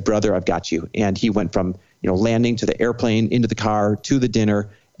he said, brother, I've got you. And he went from, landing to the airplane, into the car, to the dinner,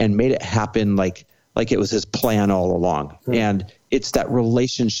 and made it happen like it was his plan all along. And it's that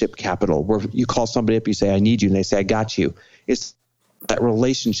relationship capital where you call somebody up, you say, I need you. And they say, I got you. It's that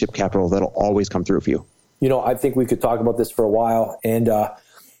relationship capital that'll always come through for you. I think we could talk about this for a while. And,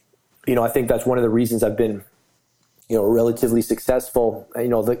 I think that's one of the reasons I've been, relatively successful.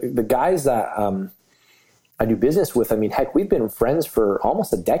 The guys that I do business with, heck, we've been friends for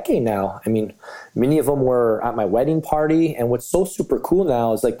almost a decade now. Many of them were at my wedding party. And what's so super cool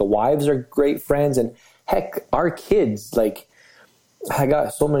now is the wives are great friends. And heck, our kids, I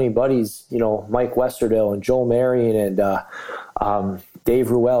got so many buddies, Mike Westerdale and Joel Marion and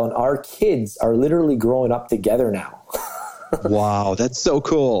Dave Ruel, and our kids are literally growing up together now. Wow, that's so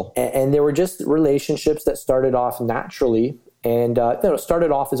cool. And they were just relationships that started off naturally. And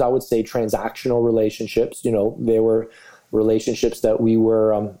started off as, I would say, transactional relationships. They were relationships that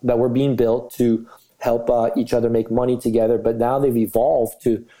were being built to help each other make money together. But now they've evolved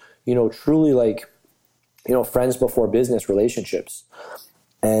to, truly friends before business relationships.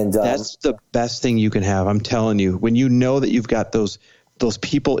 And that's the best thing you can have. I'm telling you, when you know that you've got those those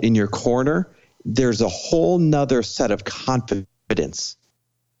people in your corner, there's a whole nother set of confidence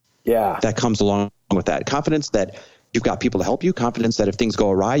that comes along with that. Confidence that you've got people to help you, confidence that if things go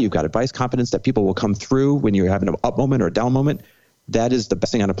awry, you've got advice, confidence that people will come through when you're having an up moment or a down moment. That is the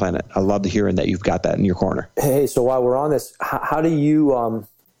best thing on the planet. I love to hear that you've got that in your corner. Hey, so while we're on this, how do you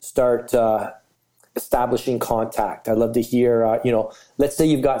start establishing contact? I'd love to hear, let's say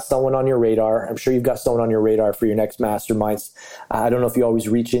you've got someone on your radar. I'm sure you've got someone on your radar for your next masterminds. I don't know if you always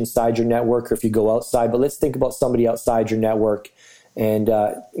reach inside your network or if you go outside, but let's think about somebody outside your network and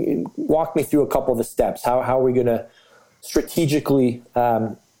walk me through a couple of the steps. How are we going to strategically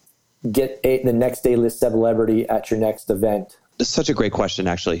get the next A-list celebrity at your next event? It's such a great question,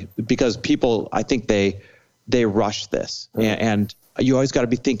 actually, because people, I think they rush this, and you always got to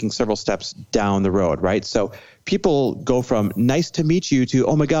be thinking several steps down the road, right? So people go from nice to meet you to,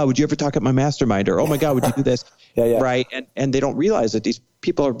 oh my God, would you ever talk at my mastermind? Or, oh my God, would you do this? Right? And they don't realize that these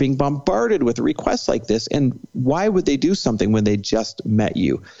people are being bombarded with requests like this. And why would they do something when they just met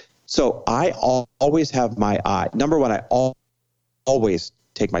you? So I always have my eye. Number one, I always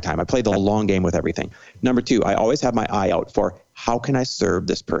take my time. I play the long game with everything. Number two, I always have my eye out for how can I serve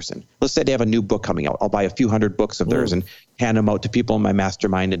this person? Let's say they have a new book coming out. I'll buy a few hundred books of theirs and hand them out to people in my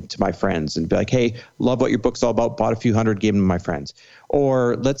mastermind and to my friends and be like, hey, love what your book's all about. Bought a few hundred, gave them to my friends.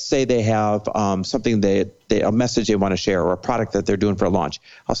 Or let's say they have something a message they want to share or a product that they're doing for a launch.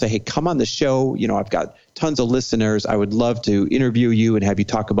 I'll say, hey, come on the show. I've got tons of listeners. I would love to interview you and have you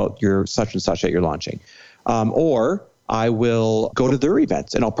talk about your such and such that you're launching. Or I will go to their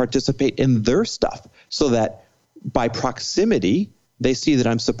events and I'll participate in their stuff so that by proximity, they see that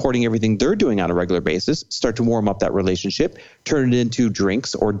I'm supporting everything they're doing on a regular basis, start to warm up that relationship, turn it into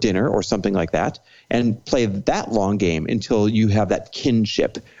drinks or dinner or something like that, and play that long game until you have that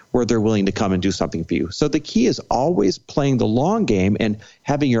kinship where they're willing to come and do something for you. So the key is always playing the long game and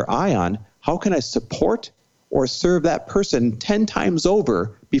having your eye on how can I support or serve that person 10 times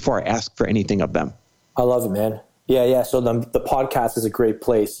over before I ask for anything of them. I love it, man. Yeah. So the podcast is a great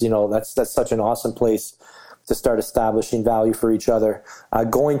place. That's such an awesome place to start establishing value for each other.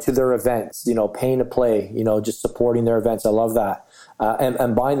 Going to their events, paying to play, just supporting their events. I love that.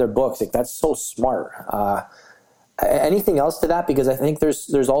 And buying their books. Like, that's so smart. Anything else to that? Because I think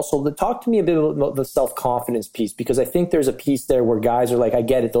there's also talk to me a bit about the self-confidence piece, because I think there's a piece there where guys are like, I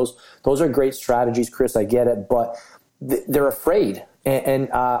get it. Those are great strategies, Chris. I get it. But they're afraid. And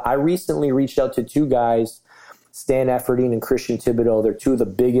I recently reached out to two guys, Stan Efferding and Christian Thibodeau. They're two of the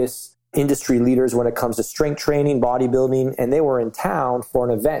biggest industry leaders when it comes to strength training, bodybuilding, and they were in town for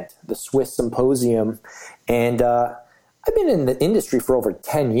an event, the Swiss Symposium. And I've been in the industry for over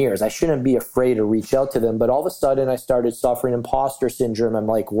 10 years. I shouldn't be afraid to reach out to them, but all of a sudden I started suffering imposter syndrome. I'm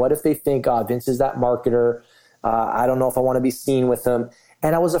like, what if they think, Vince is that marketer? I don't know if I want to be seen with him.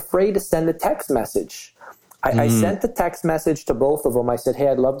 And I was afraid to send a text message. I sent the text message to both of them. I said, hey,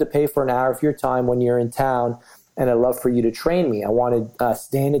 I'd love to pay for an hour of your time when you're in town, and I'd love for you to train me. I wanted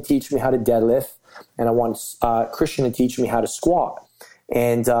Stan to teach me how to deadlift, and I wanted Christian to teach me how to squat.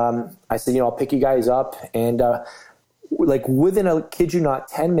 And I said, I'll pick you guys up. And within, I kid you not,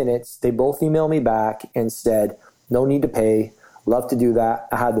 10 minutes, they both emailed me back and said, no need to pay. Love to do that.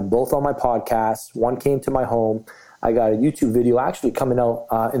 I had them both on my podcast. One came to my home. I got a YouTube video actually coming out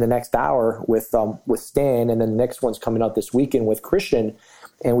in the next hour with Stan, and then the next one's coming out this weekend with Christian.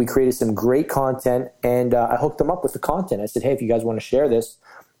 And we created some great content, and I hooked them up with the content. I said, hey, if you guys want to share this,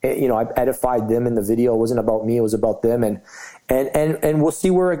 I edified them in the video. It wasn't about me; it was about them, and we'll see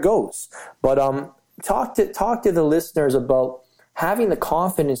where it goes. But talk to the listeners about having the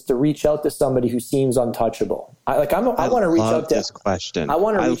confidence to reach out to somebody who seems untouchable. I want to reach out to this question. I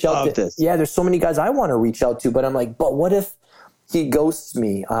want to reach out to this. Yeah, there's so many guys I want to reach out to, but I'm like, but what if he ghosts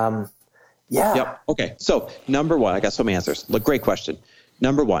me? Yeah. Yep. Okay. So number one, I got so many answers. Look, great question.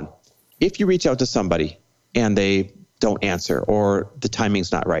 Number one, if you reach out to somebody and they don't answer or the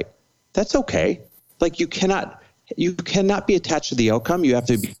timing's not right, that's okay. Like, you cannot be attached to the outcome. You have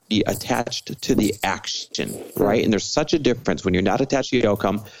to be attached to the action, right? And there's such a difference when you're not attached to the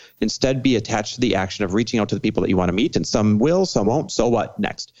outcome. Instead, be attached to the action of reaching out to the people that you want to meet, and some will, some won't. So what?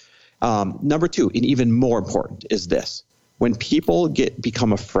 Next. Number two, and even more important, is this. When people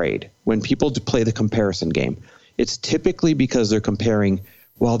become afraid, when people play the comparison game, it's typically because they're comparing,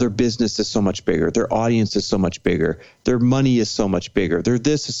 well, their business is so much bigger, their audience is so much bigger, their money is so much bigger, their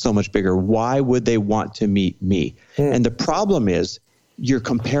this is so much bigger. Why would they want to meet me? And the problem is you're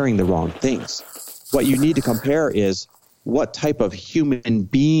comparing the wrong things. What you need to compare is, what type of human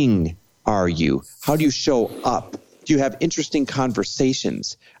being are you? How do you show up? Do you have interesting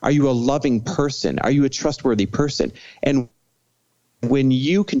conversations? Are you a loving person? Are you a trustworthy person? And when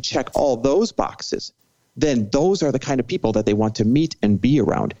you can check all those boxes, then those are the kind of people that they want to meet and be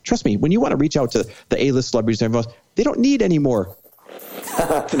around. Trust me, when you want to reach out to the A-list celebrities and everyone else, they don't need any more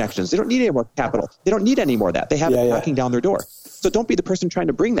connections. They don't need any more capital. They don't need any more of that. They have it knocking down their door. So don't be the person trying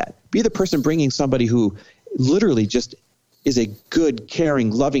to bring that. Be the person bringing somebody who literally just is a good,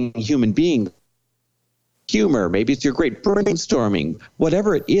 caring, loving human being. Humor, maybe it's your great brainstorming,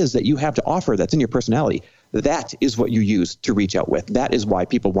 whatever it is that you have to offer that's in your personality, that is what you use to reach out with. That is why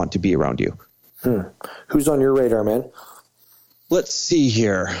people want to be around you. Who's on your radar, man? Let's see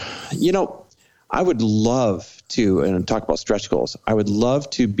here. I would love to, and talk about stretch goals, I would love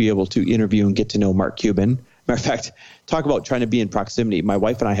to be able to interview and get to know Mark Cuban. Matter of fact, talk about trying to be in proximity. My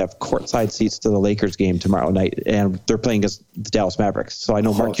wife and I have courtside seats to the Lakers game tomorrow night, and they're playing against the Dallas Mavericks. So I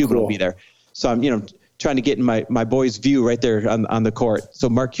know Mark Cuban will be there. So I'm, trying to get in my boy's view right there on the court. So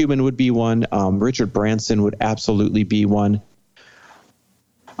Mark Cuban would be one. Richard Branson would absolutely be one.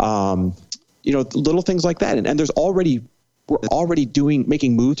 Little things like that. And we're already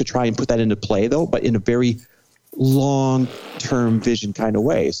making moves to try and put that into play though, but in a very long-term vision kind of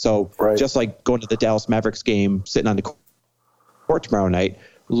way. So just like going to the Dallas Mavericks game, sitting on the court tomorrow night,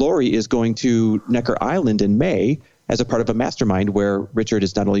 Lori is going to Necker Island in May as a part of a mastermind where Richard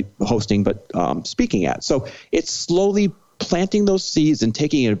is not only hosting, but speaking at. So it's slowly planting those seeds and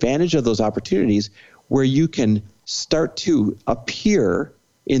taking advantage of those opportunities where you can start to appear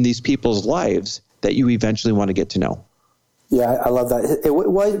in these people's lives that you eventually want to get to know. Yeah, I love that.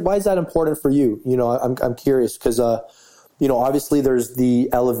 Why is that important for you? I'm curious because, obviously there's the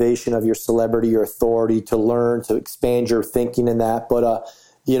elevation of your celebrity, your authority to learn, to expand your thinking in that. But,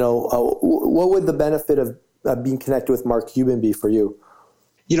 what would the benefit of being connected with Mark Cuban be for you?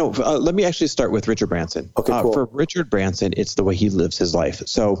 Let me actually start with Richard Branson. Okay, cool. For Richard Branson, it's the way he lives his life.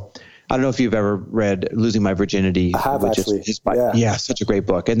 So I don't know if you've ever read Losing My Virginity. I have, which actually. is such a great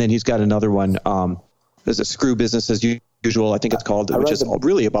book. And then he's got another one. There's a Screw Business as Usual, I think it's called, which is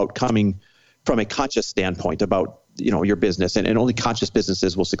really about coming from a conscious standpoint about, your business, and only conscious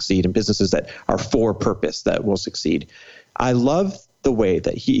businesses will succeed, and businesses that are for purpose that will succeed. I love the way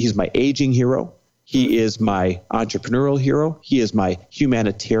that he's my aging hero. He is my entrepreneurial hero. He is my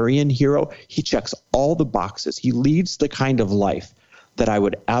humanitarian hero. He checks all the boxes. He leads the kind of life that I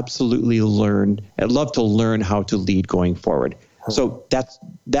would absolutely love to learn how to lead going forward. So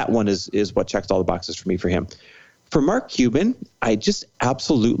that one is what checks all the boxes for me for him. For Mark Cuban, I just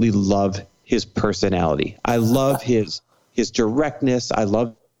absolutely love his personality. I love his directness. I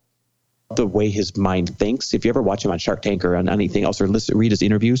love the way his mind thinks. If you ever watch him on Shark Tank or on anything else or read his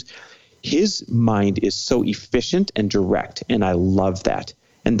interviews, his mind is so efficient and direct, and I love that.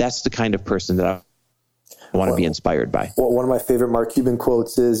 And that's the kind of person that I want to be inspired by. Well, one of my favorite Mark Cuban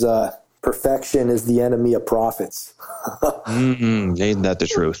quotes is, perfection is the enemy of profits. Ain't that the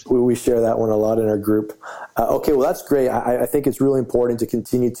truth? We share that one a lot in our group. Okay, well, that's great. I think it's really important to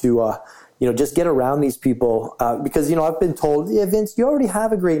continue to, just get around these people because, I've been told, yeah, Vince, you already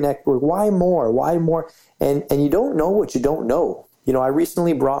have a great network. Why more? Why more? And you don't know what you don't know. I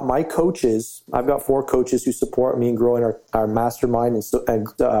recently brought my coaches. I've got 4 coaches who support me in growing our mastermind and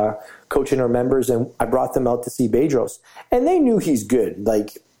coaching our members. And I brought them out to see Bedros. And they knew he's good.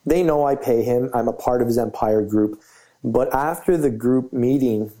 Like, they know I pay him. I'm a part of his Empire group. But after the group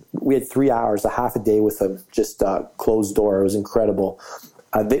meeting, we had 3 hours, a half a day with him, just closed door. It was incredible.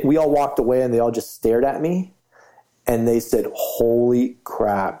 We all walked away and they all just stared at me. And they said, holy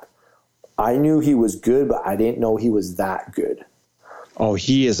crap. I knew he was good, but I didn't know he was that good. Oh,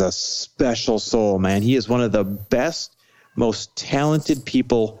 he is a special soul, man. He is one of the best, most talented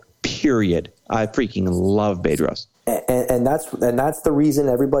people, period. I freaking love Bedros. And that's the reason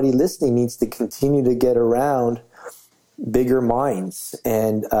everybody listening needs to continue to get around bigger minds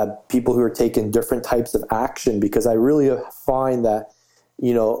and people who are taking different types of action, because I really find that,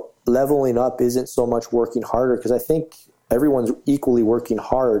 leveling up isn't so much working harder, because I think everyone's equally working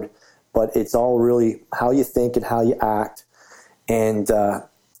hard, but it's all really how you think and how you act. And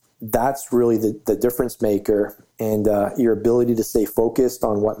that's really the difference maker, and your ability to stay focused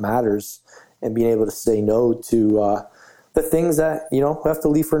on what matters and being able to say no to the things that, we have to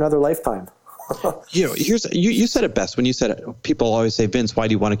leave for another lifetime. You said it best when you said it. People always say, Vince, why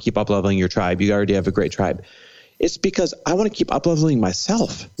do you want to keep up leveling your tribe? You already have a great tribe. It's because I want to keep up leveling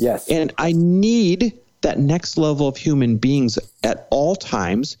myself. Yes. And I need that next level of human beings at all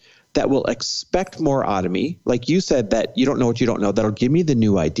times that will expect more out of me. Like you said, that you don't know what you don't know. That'll give me the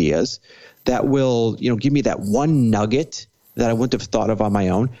new ideas. That will, give me that one nugget that I wouldn't have thought of on my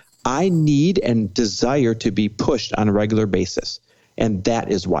own. I need and desire to be pushed on a regular basis. And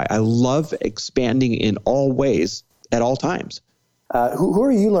that is why I love expanding in all ways at all times. Who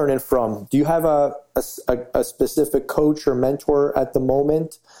are you learning from? Do you have a specific coach or mentor at the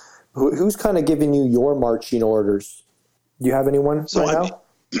moment? Who's kind of giving you your marching orders? Do you have anyone now?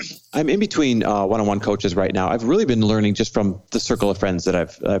 I'm in between one-on-one coaches right now. I've really been learning just from the circle of friends that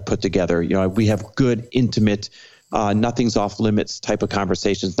I've put together. We have good, intimate, nothing's off limits type of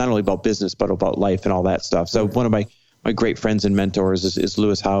conversations, not only about business, but about life and all that stuff. So one of my great friends and mentors is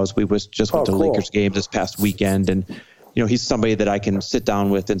Lewis Howes. We just went to Lakers game this past weekend. And, he's somebody that I can sit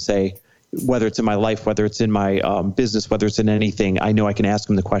down with and say, whether it's in my life, whether it's in my business, whether it's in anything, I know I can ask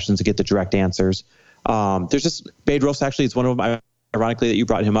him the questions to get the direct answers. There's just Bedros, actually, it's one of them. Ironically, that you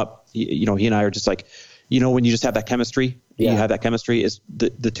brought him up. He and I are just like, when you just have that chemistry, you have that chemistry, is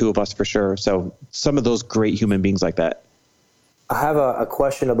the two of us for sure. So some of those great human beings like that. I have a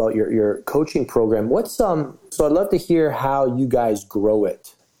question about your coaching program. So I'd love to hear how you guys grow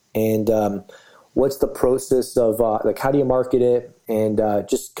it, and what's the process of how do you market it, and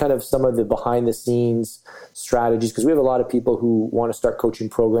just kind of some of the behind the scenes strategies, because we have a lot of people who want to start coaching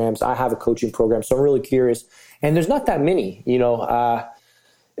programs. I have a coaching program, so I'm really curious. And there's not that many,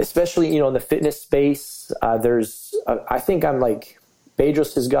 especially in the fitness space. I think I'm like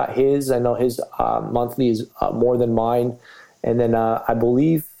Bedros has got his. I know his monthly is more than mine. And then I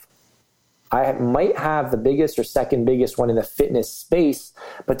believe I might have the biggest or second biggest one in the fitness space,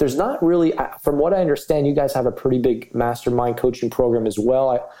 but there's not really, from what I understand, you guys have a pretty big mastermind coaching program as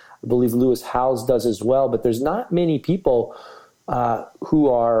well. I believe Lewis Howes does as well, but there's not many people who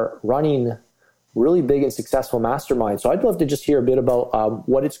are running really big and successful masterminds. So I'd love to just hear a bit about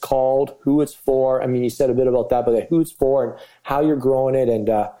what it's called, who it's for. I mean, you said a bit about that, but who it's for and how you're growing it,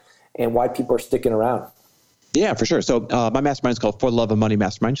 and why people are sticking around. Yeah, for sure. So my mastermind is called For the Love of Money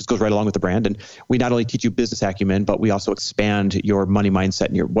Mastermind. Just goes right along with the brand. And we not only teach you business acumen, but we also expand your money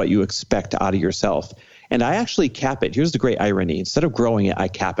mindset and what you expect out of yourself. And I actually cap it. Here's the great irony. Instead of growing it, I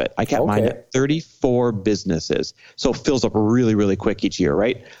cap it. I cap mine at 34 businesses. So it fills up really, really quick each year,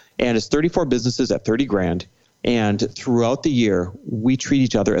 right? And it's 34 businesses at 30 grand. And throughout the year, we treat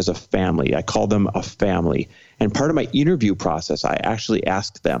each other as a family. I call them a family. And part of my interview process, I actually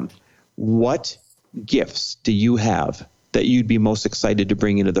ask them, what gifts do you have that you'd be most excited to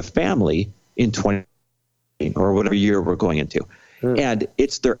bring into the family in 20 or whatever year we're going into? And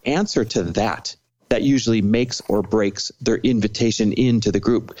it's their answer to that usually makes or breaks their invitation into the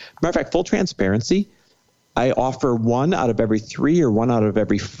group. Matter of fact, full transparency, I offer 1 out of every 3 or 1 out of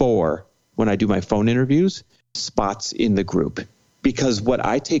every 4 when I do my phone interviews, spots in the group. Because what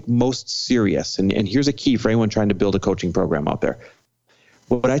I take most serious, and here's a key for anyone trying to build a coaching program out there,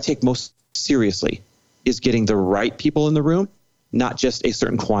 what I take most seriously is getting the right people in the room, not just a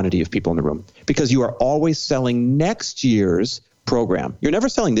certain quantity of people in the room. Because you are always selling next year's program. You're never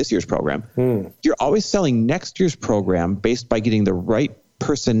selling this year's program. You're always selling next year's program based by getting the right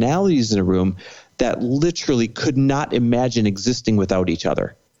personalities in a room that literally could not imagine existing without each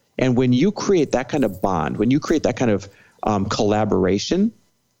other. And when you create that kind of bond, when you create that kind of collaboration,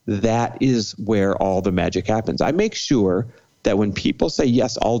 that is where all the magic happens. I make sure that when people say,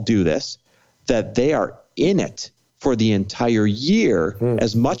 yes, I'll do this, that they are in it for the entire year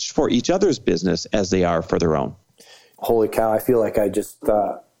as much for each other's business as they are for their own. Holy cow. I feel like I just,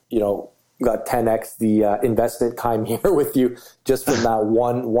 got 10x the investment time here with you just from that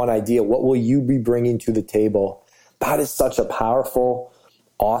one idea. What will you be bringing to the table? That is such a powerful,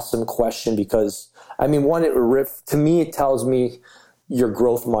 awesome question because, to me, it tells me your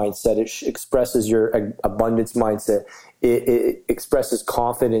growth mindset. It expresses your abundance mindset. It expresses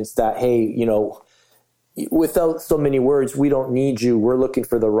confidence that, hey, without so many words, we don't need you. We're looking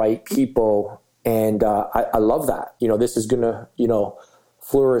for the right people. And I love that. This is going to,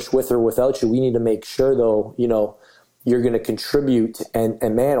 flourish with or without you. We need to make sure, though, you're going to contribute. And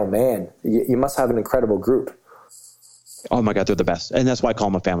man, oh man, you must have an incredible group. Oh my God, they're the best. And that's why I call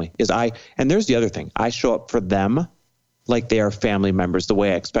them a family. And there's the other thing. I show up for them like they are family members, the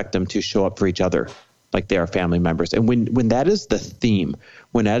way I expect them to show up for each other, like they are family members. And when that is the theme,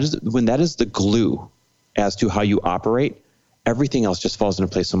 when that is the glue as to how you operate, everything else just falls into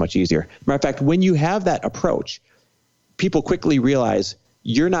place so much easier. Matter of fact, when you have that approach, people quickly realize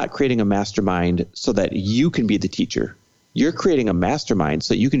you're not creating a mastermind so that you can be the teacher. You're creating a mastermind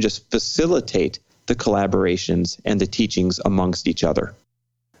so you can just facilitate the collaborations and the teachings amongst each other.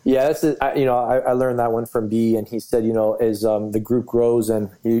 Yeah, I learned that one from B, and he said, as the group grows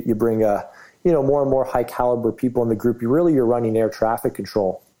and you bring more and more high caliber people in the group, you're running air traffic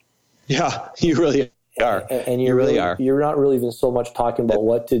control. Yeah, you really are. And you really are. You're not really even so much talking about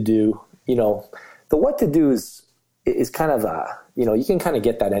what to do. The what to do is kind of you can kind of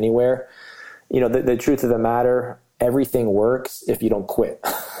get that anywhere. The truth of the matter, everything works if you don't quit.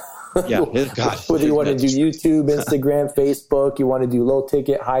 Yeah, gosh, whether you want to do YouTube, Instagram, Facebook, you want to do low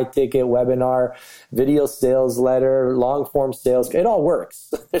ticket, high ticket, webinar, video sales, letter, long form sales, it all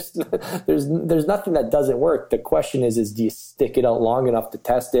works. There's nothing that doesn't work. The question is do you stick it out long enough to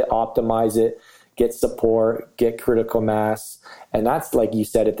test it, optimize it, get support, get critical mass? And that's, like you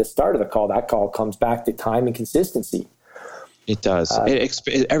said at the start of the call, that call comes back to time and consistency. It does.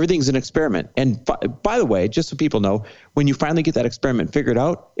 Everything's an experiment. And by the way, just so people know, when you finally get that experiment figured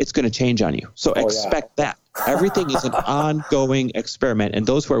out, it's going to change on you. So expect that. Everything is an ongoing experiment. And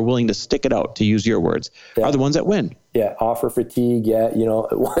those who are willing to stick it out, to use your words, are the ones that win. Yeah. Offer fatigue. Yeah.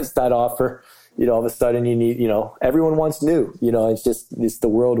 Once that offer, all of a sudden you need, everyone wants new, it's the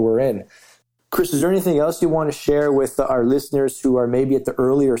world we're in. Chris, is there anything else you want to share with our listeners who are maybe at the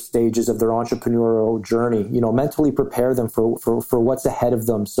earlier stages of their entrepreneurial journey? Mentally prepare them for what's ahead of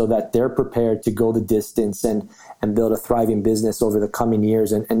them so that they're prepared to go the distance and build a thriving business over the coming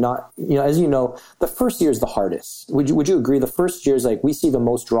years. And not, as you know, the first year is the hardest. Would you agree? The first year is like we see the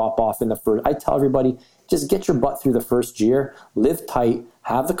most drop off in the first. I tell everybody, just get your butt through the first year, live tight,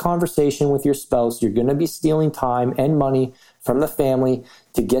 have the conversation with your spouse. You're going to be stealing time and money from the family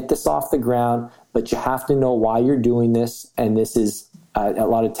to get this off the ground, but you have to know why you're doing this. And this is a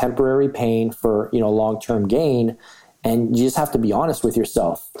lot of temporary pain for, long-term gain. And you just have to be honest with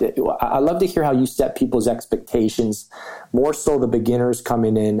yourself. I love to hear how you set people's expectations, more so the beginners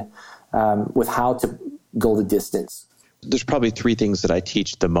coming in with how to go the distance. There's probably three things that I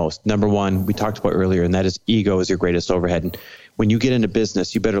teach the most. Number one, we talked about earlier, and that is ego is your greatest overhead. And when you get into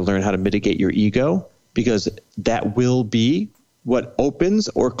business, you better learn how to mitigate your ego, because that will be what opens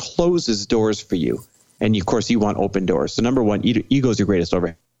or closes doors for you. And of course, you want open doors. So number one, ego is your greatest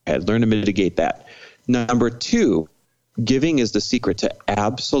overhead. Learn to mitigate that. Number two, giving is the secret to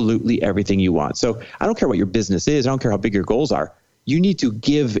absolutely everything you want. So I don't care what your business is. I don't care how big your goals are. You need to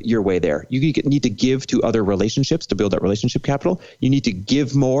give your way there. You need to give to other relationships to build that relationship capital. You need to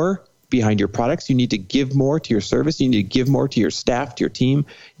give more behind your products. You need to give more to your service. You need to give more to your staff, to your team.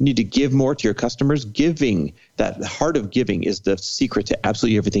 You need to give more to your customers. Giving, that heart of giving, is the secret to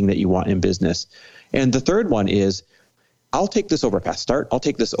absolutely everything that you want in business. And the third one is, I'll take this over fast start. I'll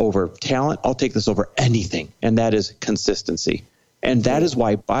take this over talent. I'll take this over anything. And that is consistency. And that is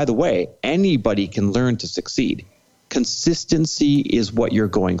why, by the way, anybody can learn to succeed. Consistency is what you're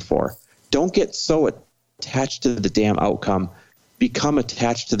going for. Don't get so attached to the damn outcome. Become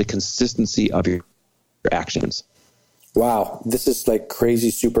attached to the consistency of your actions. Wow. This is like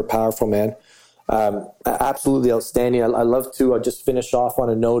crazy, super powerful, man. Absolutely outstanding. I love to just finish off on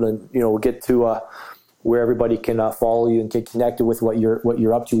a note, and, we'll get to where everybody can follow you and get connected with what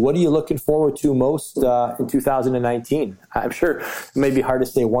you're up to. What are you looking forward to most in 2019? I'm sure it may be hard to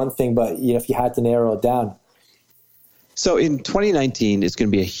say one thing, but if you had to narrow it down. So in 2019, it's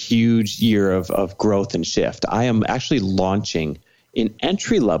going to be a huge year of growth and shift. I am actually launching an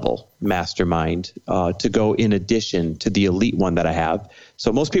entry-level mastermind to go in addition to the elite one that I have.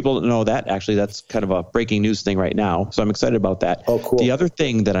 So most people don't know that. Actually, that's kind of a breaking news thing right now. So I'm excited about that. Oh, cool. The other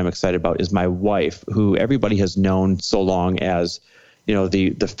thing that I'm excited about is my wife, who everybody has known so long as,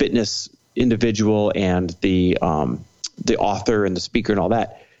 the fitness individual and the author and the speaker and all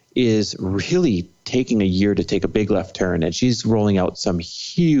that, is really taking a year to take a big left turn. And she's rolling out some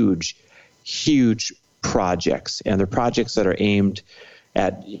huge, huge projects. And they're projects that are aimed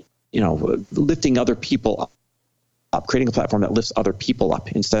at, lifting other people up, creating a platform that lifts other people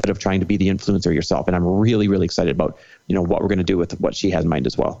up instead of trying to be the influencer yourself. And I'm really, really excited about, what we're going to do with what she has in mind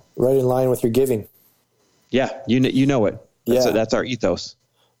as well. Right in line with your giving. Yeah. You know it. That's our ethos.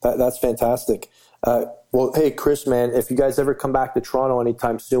 That's fantastic. Well, hey, Chris, man, if you guys ever come back to Toronto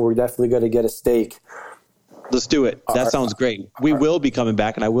anytime soon, we're definitely going to get a steak. Let's do it. That sounds great. We will be coming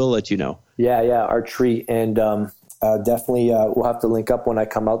back, and I will let you know. Yeah, our treat. And definitely we'll have to link up when I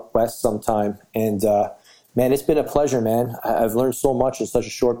come out west sometime. And, man, it's been a pleasure, man. I've learned so much in such a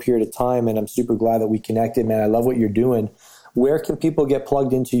short period of time, and I'm super glad that we connected, man. I love what you're doing. Where can people get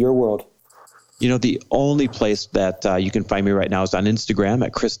plugged into your world? The only place that you can find me right now is on Instagram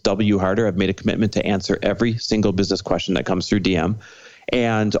at Chris W. Harder. I've made a commitment to answer every single business question that comes through DM.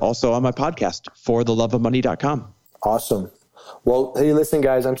 And also on my podcast, fortheloveofmoney.com. Awesome. Well, hey, listen,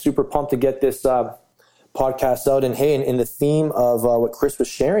 guys, I'm super pumped to get this podcast out. And hey, in the theme of what Chris was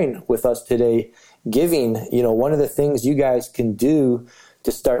sharing with us today, giving, one of the things you guys can do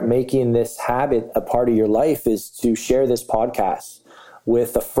to start making this habit a part of your life is to share this podcast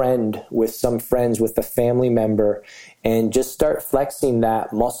with a friend, with some friends, with a family member, and just start flexing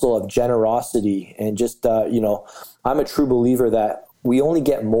that muscle of generosity. And just, I'm a true believer that we only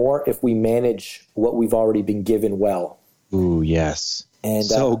get more if we manage what we've already been given well. Ooh, yes. And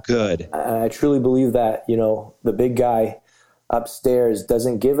so good. I truly believe that, the big guy upstairs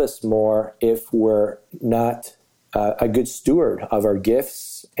doesn't give us more if we're not a good steward of our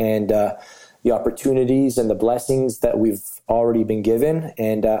gifts and the opportunities and the blessings that we've already been given.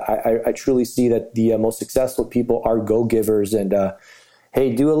 And I truly see that the most successful people are go-givers. And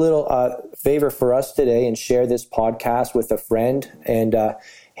hey, do a little favor for us today and share this podcast with a friend. And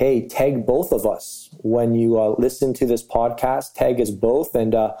hey, tag both of us when you listen to this podcast. Tag us both,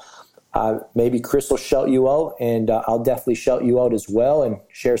 and maybe Chris will shout you out, and I'll definitely shout you out as well, and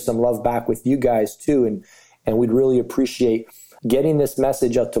share some love back with you guys too. And we'd really appreciate getting this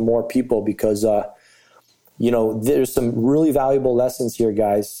message out to more people, because there's some really valuable lessons here,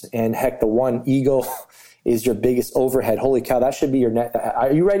 guys. And heck, the one, ego is your biggest overhead. Holy cow, that should be your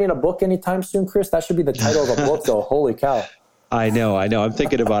Are you writing a book anytime soon, Chris? That should be the title of a book, though. Holy cow. I know. I'm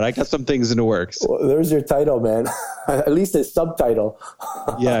thinking about it. I got some things in the works. Well, there's your title, man. At least a subtitle.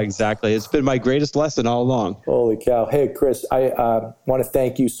 Yeah, exactly. It's been my greatest lesson all along. Holy cow. Hey, Chris, I want to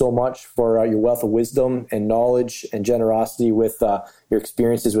thank you so much for your wealth of wisdom and knowledge and generosity with your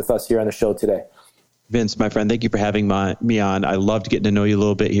experiences with us here on the show today. Vince, my friend, thank you for having me on. I loved getting to know you a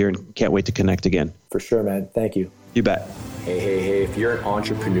little bit here and can't wait to connect again. For sure, man. Thank you. You bet. Hey, if you're an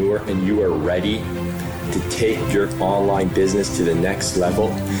entrepreneur and you are ready to take your online business to the next level,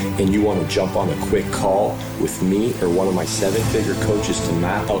 and you want to jump on a quick call with me or one of my 7-figure coaches to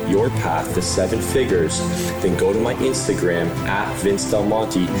map out your path to 7 figures, then go to my Instagram at Vince Del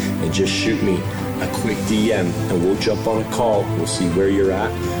Monte and just shoot me a quick DM, and we'll jump on a call. We'll see where you're at,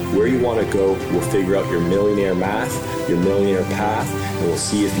 where you want to go. We'll figure out your millionaire math, your millionaire path, and we'll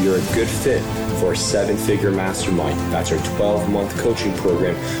see if you're a good fit for a 7-figure mastermind. That's our 12-month coaching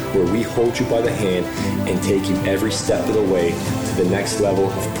program, where we hold you by the hand and take you every step of the way to the next level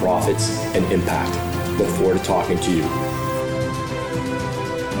of profits and impact. Look forward to talking to you.